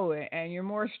go and you're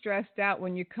more stressed out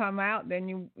when you come out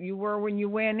than you were when you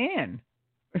went in.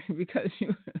 Because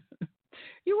you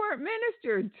weren't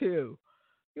ministered to.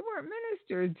 You weren't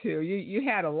ministered to. You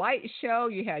had a light show.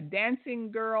 You had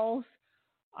dancing girls.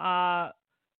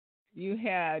 You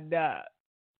had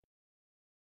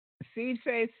seed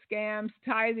faith scams,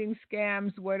 tithing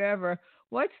scams, whatever.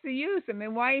 What's the use? I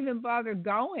mean, why even bother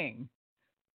going?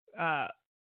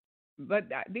 But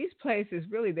these places,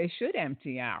 really, they should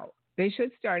empty out. They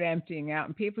should start emptying out,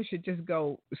 and people should just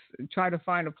go try to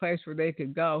find a place where they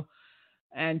could go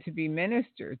and to be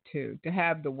ministered to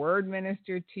have the word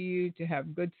ministered to you, to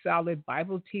have good, solid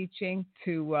Bible teaching,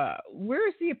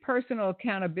 where's the personal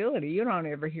accountability? You don't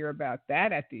ever hear about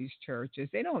that at these churches.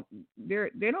 They don't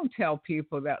tell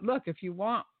people that, look, if you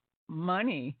want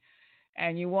money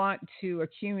and you want to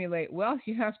accumulate wealth,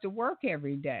 you have to work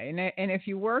every day. And if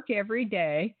you work every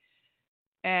day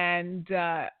and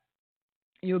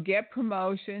you'll get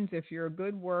promotions. If you're a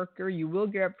good worker, you will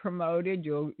get promoted.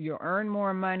 You'll earn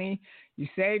more money. You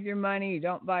save your money. You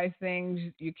don't buy things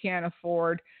you can't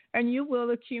afford, and you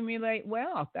will accumulate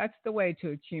wealth. That's the way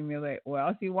to accumulate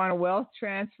wealth. You want a wealth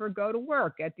transfer, go to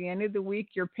work. At the end of the week,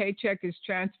 your paycheck is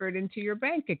transferred into your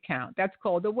bank account. That's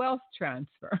called a wealth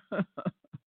transfer.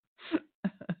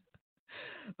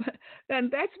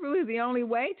 And that's really the only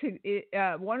way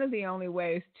one of the only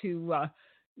ways to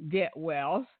get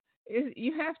wealth.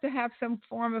 You have to have some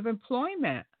form of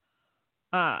employment.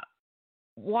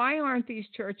 Why aren't these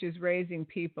churches raising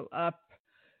people up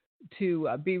to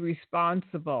be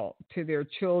responsible to their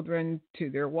children, to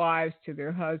their wives, to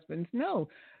their husbands? No.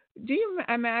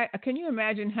 Can you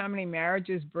imagine how many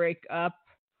marriages break up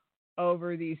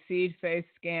over these seed faith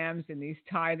scams and these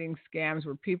tithing scams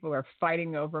where people are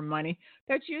fighting over money?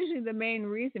 That's usually the main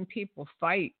reason people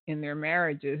fight in their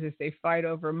marriages, is they fight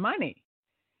over money.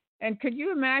 And could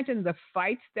you imagine the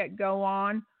fights that go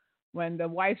on when the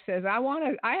wife says, I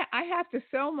have to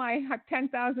sell my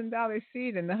 $10,000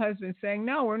 seed, and the husband's saying,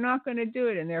 no, we're not going to do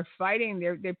it. And they're fighting.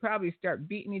 They probably start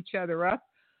beating each other up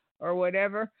or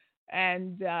whatever.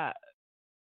 And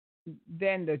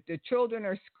then the children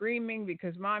are screaming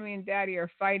because mommy and daddy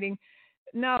are fighting.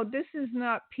 No, this is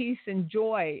not peace and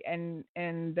joy and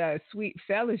sweet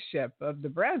fellowship of the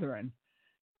brethren.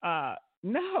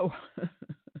 No.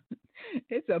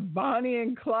 It's a Bonnie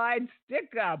and Clyde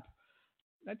stick up.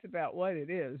 That's about what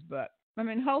it is. But I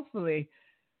mean, hopefully,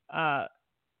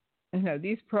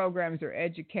 these programs are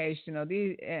educational.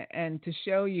 And to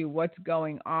show you what's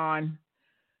going on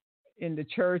in the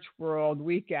church world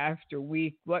week after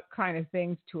week, what kind of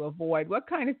things to avoid, what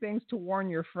kind of things to warn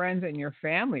your friends and your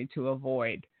family to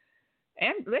avoid.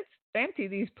 And let's empty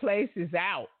these places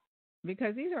out,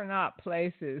 because these are not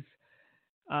places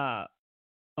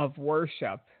of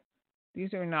worship.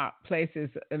 These are not places,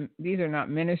 these are not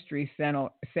ministry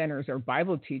centers or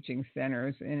Bible teaching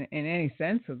centers in any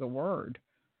sense of the word.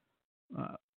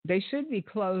 They should be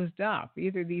closed up.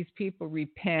 Either these people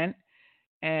repent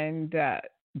and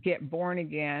get born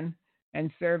again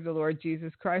and serve the Lord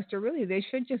Jesus Christ, or really they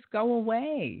should just go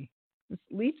away. Just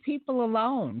leave people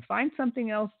alone. Find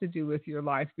something else to do with your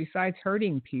life besides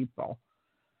hurting people.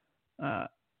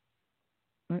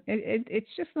 It's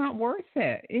just not worth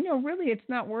it. Really, it's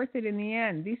not worth it in the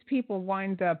end. These people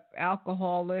wind up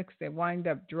alcoholics. They wind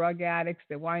up drug addicts.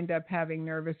 They wind up having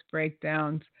nervous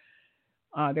breakdowns.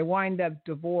 They wind up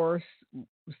divorced.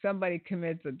 Somebody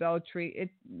commits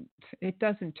adultery. It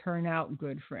doesn't turn out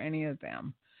good for any of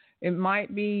them. It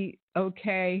might be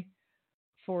okay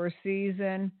for a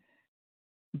season,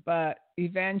 but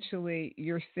eventually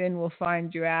your sin will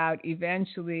find you out.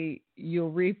 Eventually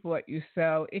you'll reap what you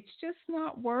sow. It's just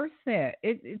not worth it.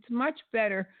 It's much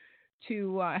better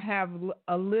to have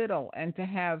a little and to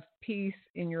have peace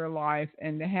in your life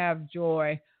and to have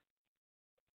joy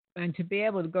and to be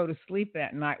able to go to sleep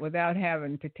at night without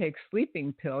having to take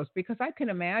sleeping pills, because I can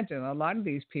imagine a lot of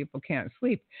these people can't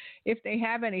sleep. If they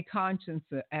have any conscience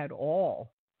at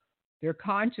all, their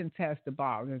conscience has to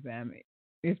bother them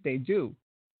if they do.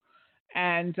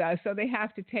 And so they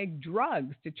have to take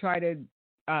drugs to try to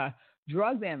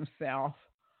drug themselves,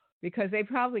 because they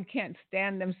probably can't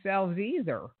stand themselves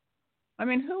either. I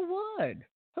mean, who would?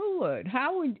 Who would?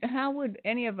 How would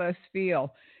any of us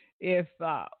feel if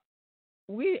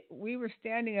we were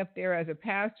standing up there as a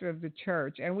pastor of the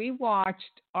church and we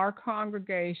watched our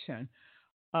congregation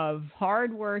of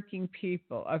hardworking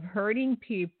people, of hurting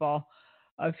people,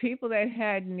 of people that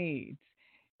had needs,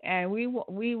 and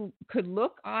we could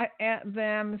look at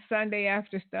them Sunday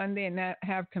after Sunday and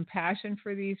have compassion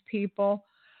for these people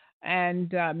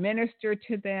and minister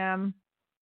to them.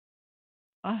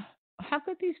 How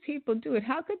could these people do it?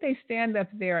 How could they stand up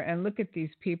there and look at these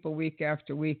people week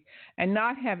after week and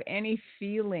not have any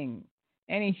feeling,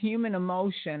 any human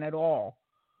emotion at all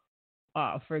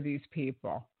for these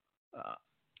people?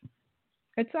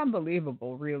 It's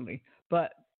unbelievable, really.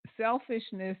 But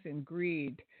selfishness and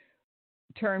greed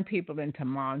turn people into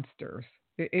monsters.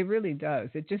 It really does.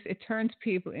 It turns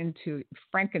people into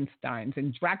Frankensteins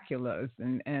and Draculas,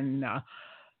 and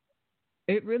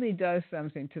it really does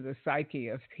something to the psyche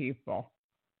of people.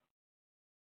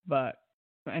 But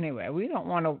anyway, we don't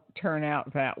want to turn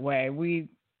out that way. We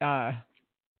want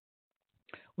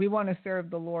to serve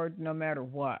the Lord no matter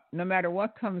what. No matter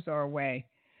what comes our way.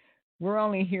 We're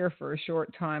only here for a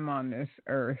short time on this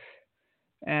earth,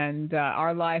 and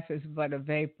our life is but a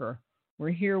vapor. We're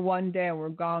here one day and we're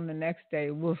gone the next day.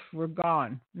 Woof, we're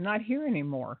gone. Not here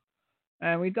anymore.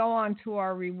 And we go on to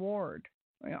our reward,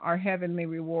 our heavenly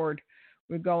reward.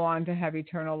 We go on to have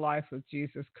eternal life with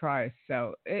Jesus Christ.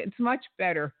 So it's much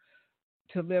better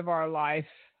to live our life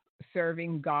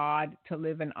serving God, to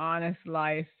live an honest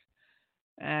life,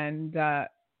 and to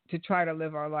try to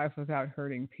live our life without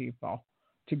hurting people,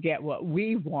 to get what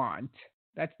we want.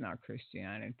 That's not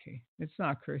Christianity. It's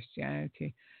not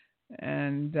Christianity.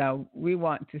 And we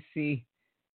want to see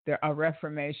a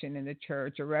reformation in the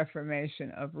church, a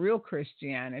reformation of real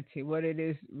Christianity, what it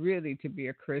is really to be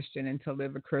a Christian and to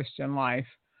live a Christian life,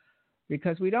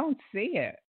 because we don't see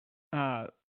it.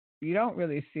 You don't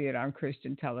really see it on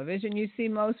Christian television. You see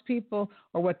most people,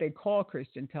 or what they call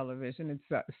Christian television,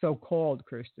 it's so-called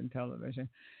Christian television.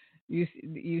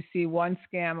 You see one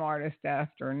scam artist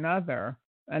after another,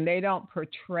 and they don't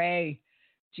portray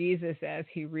Jesus as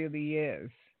he really is,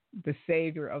 the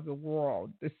Savior of the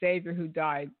world, the Savior who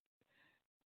died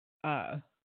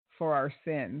for our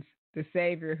sins, the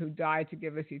Savior who died to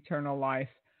give us eternal life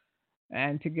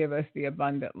and to give us the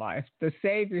abundant life, the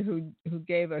Savior who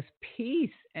gave us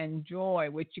peace and joy,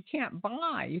 which you can't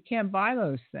buy. You can't buy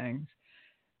those things.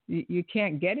 You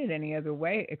can't get it any other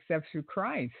way except through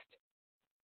Christ.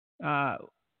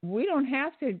 We don't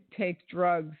have to take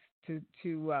drugs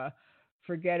to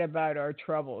forget about our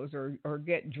troubles, or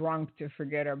get drunk to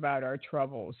forget about our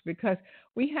troubles, because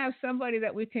we have somebody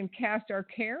that we can cast our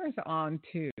cares on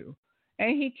to.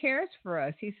 And he cares for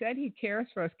us. He said he cares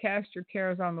for us. Cast your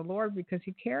cares on the Lord, because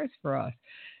he cares for us.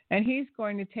 And he's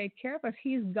going to take care of us.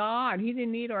 He's God. He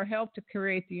didn't need our help to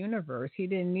create the universe. He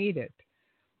didn't need it.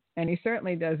 And he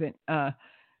certainly doesn't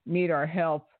need our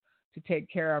help to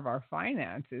take care of our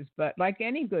finances. But like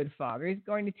any good father, he's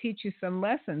going to teach you some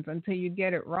lessons until you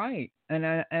get it right. And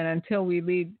until we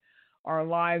lead our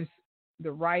lives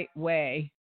the right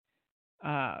way,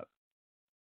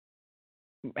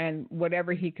 and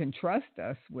whatever he can trust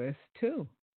us with too.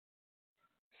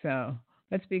 So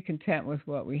let's be content with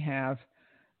what we have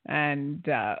and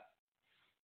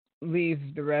leave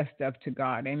the rest up to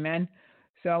God. Amen.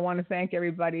 So I want to thank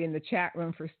everybody in the chat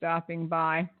room for stopping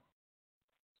by.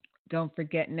 Don't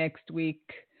forget, next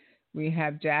week we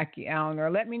have Jackie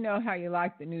Allner. Let me know how you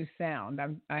like the new sound.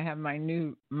 I have my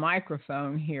new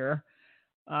microphone here.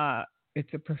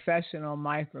 It's a professional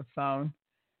microphone.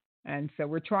 And so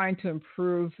we're trying to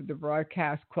improve the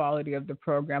broadcast quality of the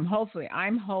program. Hopefully,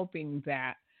 I'm hoping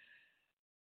that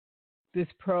this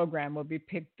program will be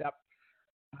picked up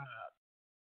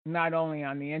not only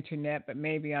on the internet, but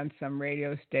maybe on some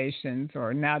radio stations,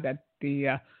 or now that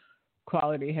the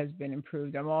quality has been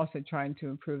improved. I'm also trying to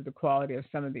improve the quality of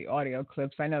some of the audio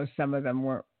clips. I know some of them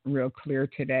weren't real clear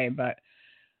today, but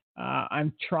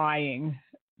I'm trying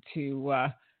to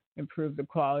improve the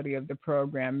quality of the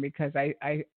program, because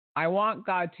I I want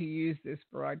God to use this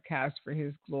broadcast for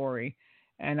his glory,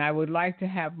 and I would like to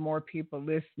have more people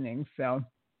listening. So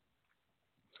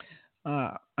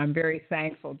I'm very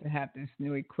thankful to have this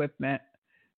new equipment,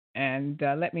 and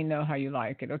let me know how you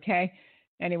like it, okay?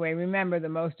 Anyway, remember the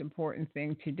most important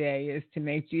thing today is to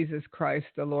make Jesus Christ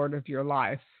the Lord of your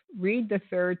life. Read the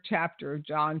 3rd chapter of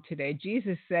John today.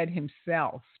 Jesus said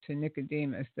himself to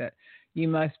Nicodemus that you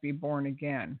must be born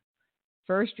again.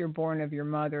 First, you're born of your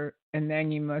mother, and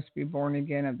then you must be born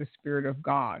again of the Spirit of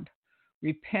God.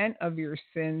 Repent of your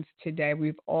sins today.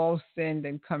 We've all sinned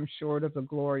and come short of the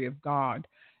glory of God.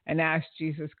 And ask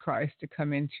Jesus Christ to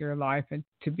come into your life and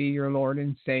to be your Lord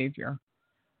and Savior.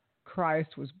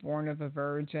 Christ was born of a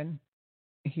virgin.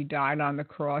 He died on the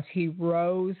cross. He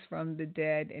rose from the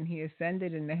dead, and he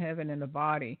ascended into heaven in a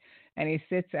body. And he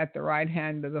sits at the right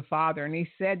hand of the Father. And he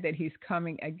said that he's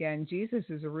coming again. Jesus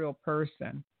is a real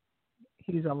person.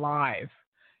 He's alive.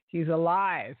 He's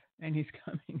alive, and he's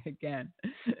coming again.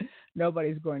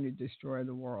 Nobody's going to destroy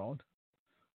the world.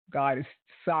 God is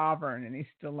sovereign, and he's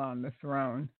still on the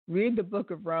throne. Read the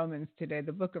book of Romans today.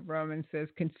 The book of Romans says,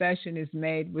 confession is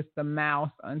made with the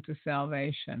mouth unto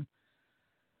salvation.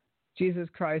 Jesus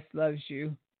Christ loves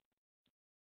you.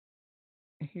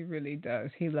 He really does.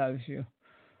 He loves you,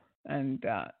 and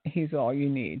he's all you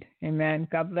need. Amen.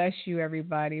 God bless you,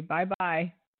 everybody.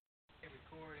 Bye-bye.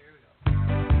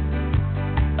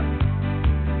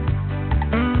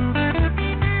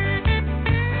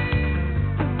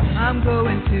 I'm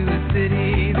going to a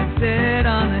city that's set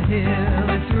on a hill.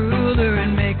 Its ruler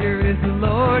and maker is the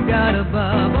Lord God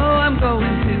above. Oh, I'm going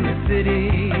to a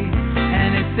city,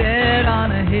 and it's set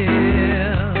on a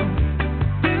hill.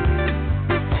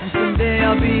 And someday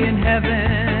I'll be in heaven,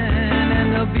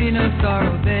 and there'll be no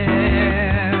sorrow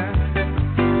there.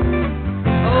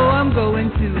 Oh, I'm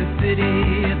going to a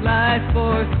city, it lies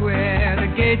four square.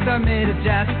 The gates are made of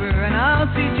jasper, and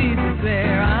I'll see Jesus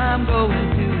there. I'm going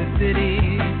to a city,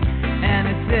 and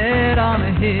it's set on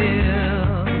a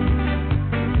hill.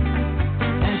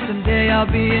 And someday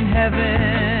I'll be in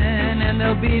heaven, and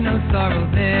there'll be no sorrow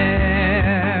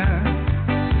there.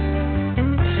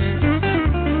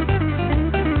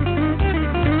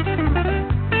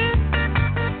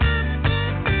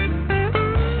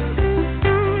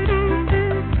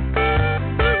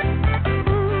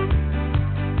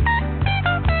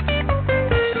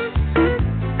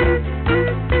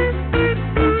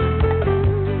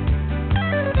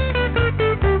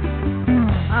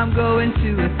 I'm going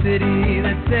to a city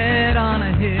that's set on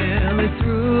a hill. Its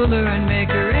ruler and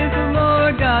maker is the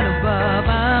Lord God above.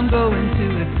 I'm going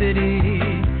to a city,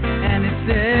 and it's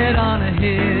set on a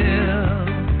hill.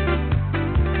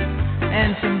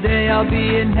 And someday I'll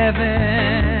be in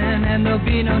heaven, and there'll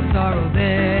be no sorrow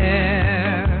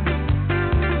there.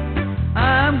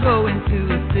 I'm going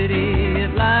to a city,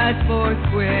 it lies four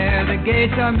square. The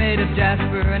gates are made of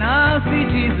jasper, and I'll see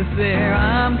Jesus there.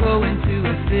 I'm going to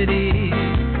a city,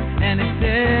 and it's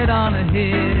set on a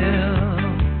hill.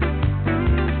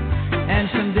 And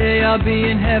someday I'll be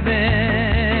in heaven,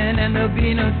 and there'll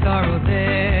be no sorrow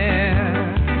there.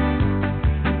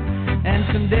 And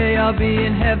someday I'll be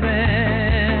in heaven,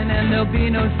 and there'll be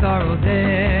no sorrow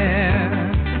there.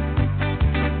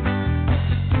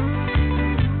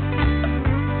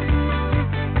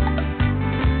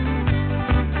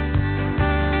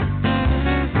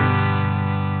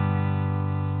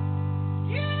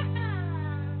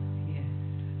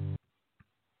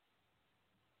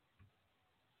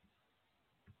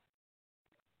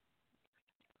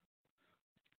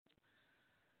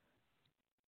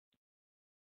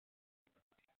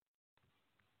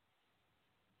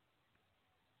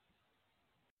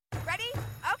 Ready?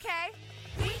 Okay.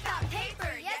 We got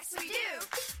paper, yes we do.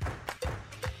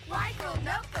 Wide ruled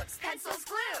notebooks, pencils,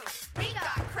 glue. We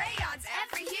got crayons,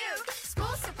 every hue.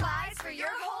 School supplies for your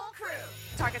whole crew.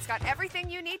 Target's got everything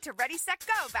you need to ready, set,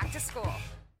 go back to school.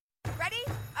 Ready?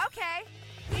 Okay.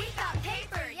 We got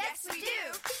paper, yes we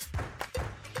do.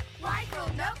 Wide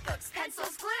ruled notebooks,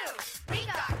 pencils, glue. We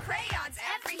got crayons,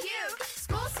 every hue.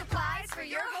 School supplies for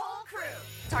your whole crew.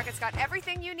 Target's got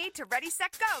everything you need to ready,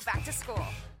 set, go back to school.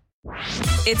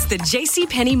 It's the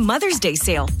JCPenney Mother's Day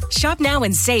sale. Shop now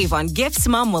and save on gifts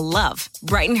Mom will love.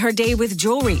 Brighten her day with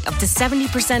jewelry up to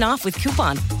 70% off with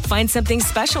coupon. Find something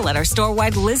special at our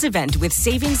store-wide Liz event with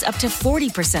savings up to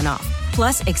 40% off.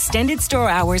 Plus extended store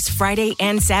hours Friday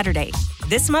and Saturday.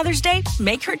 This Mother's Day,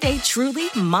 make her day truly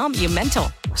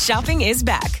monumental. Shopping is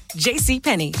back.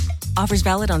 JCPenney. Offers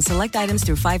valid on select items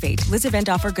through 5/8. Liz event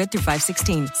offer good through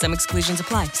 5/16. Some exclusions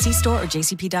apply. See store or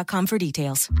jcp.com for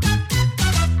details.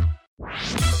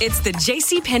 It's the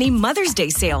JCPenney Mother's Day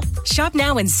sale. Shop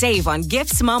now and save on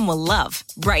gifts mom will love.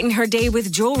 Brighten her day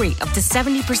with jewelry up to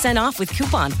 70% off with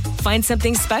coupon. Find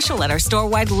something special at our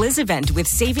store-wide Liz event with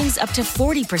savings up to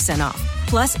 40% off.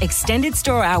 Plus extended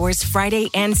store hours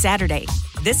Friday and Saturday.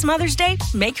 This Mother's Day,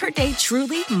 make her day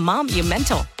truly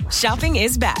monumental. Shopping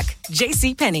is back.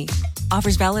 JCPenney.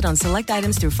 Offers valid on select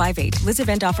items through 5/8. Liz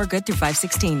event offer good through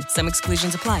 5/16. Some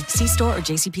exclusions apply. See store or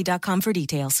jcp.com for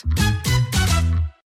details.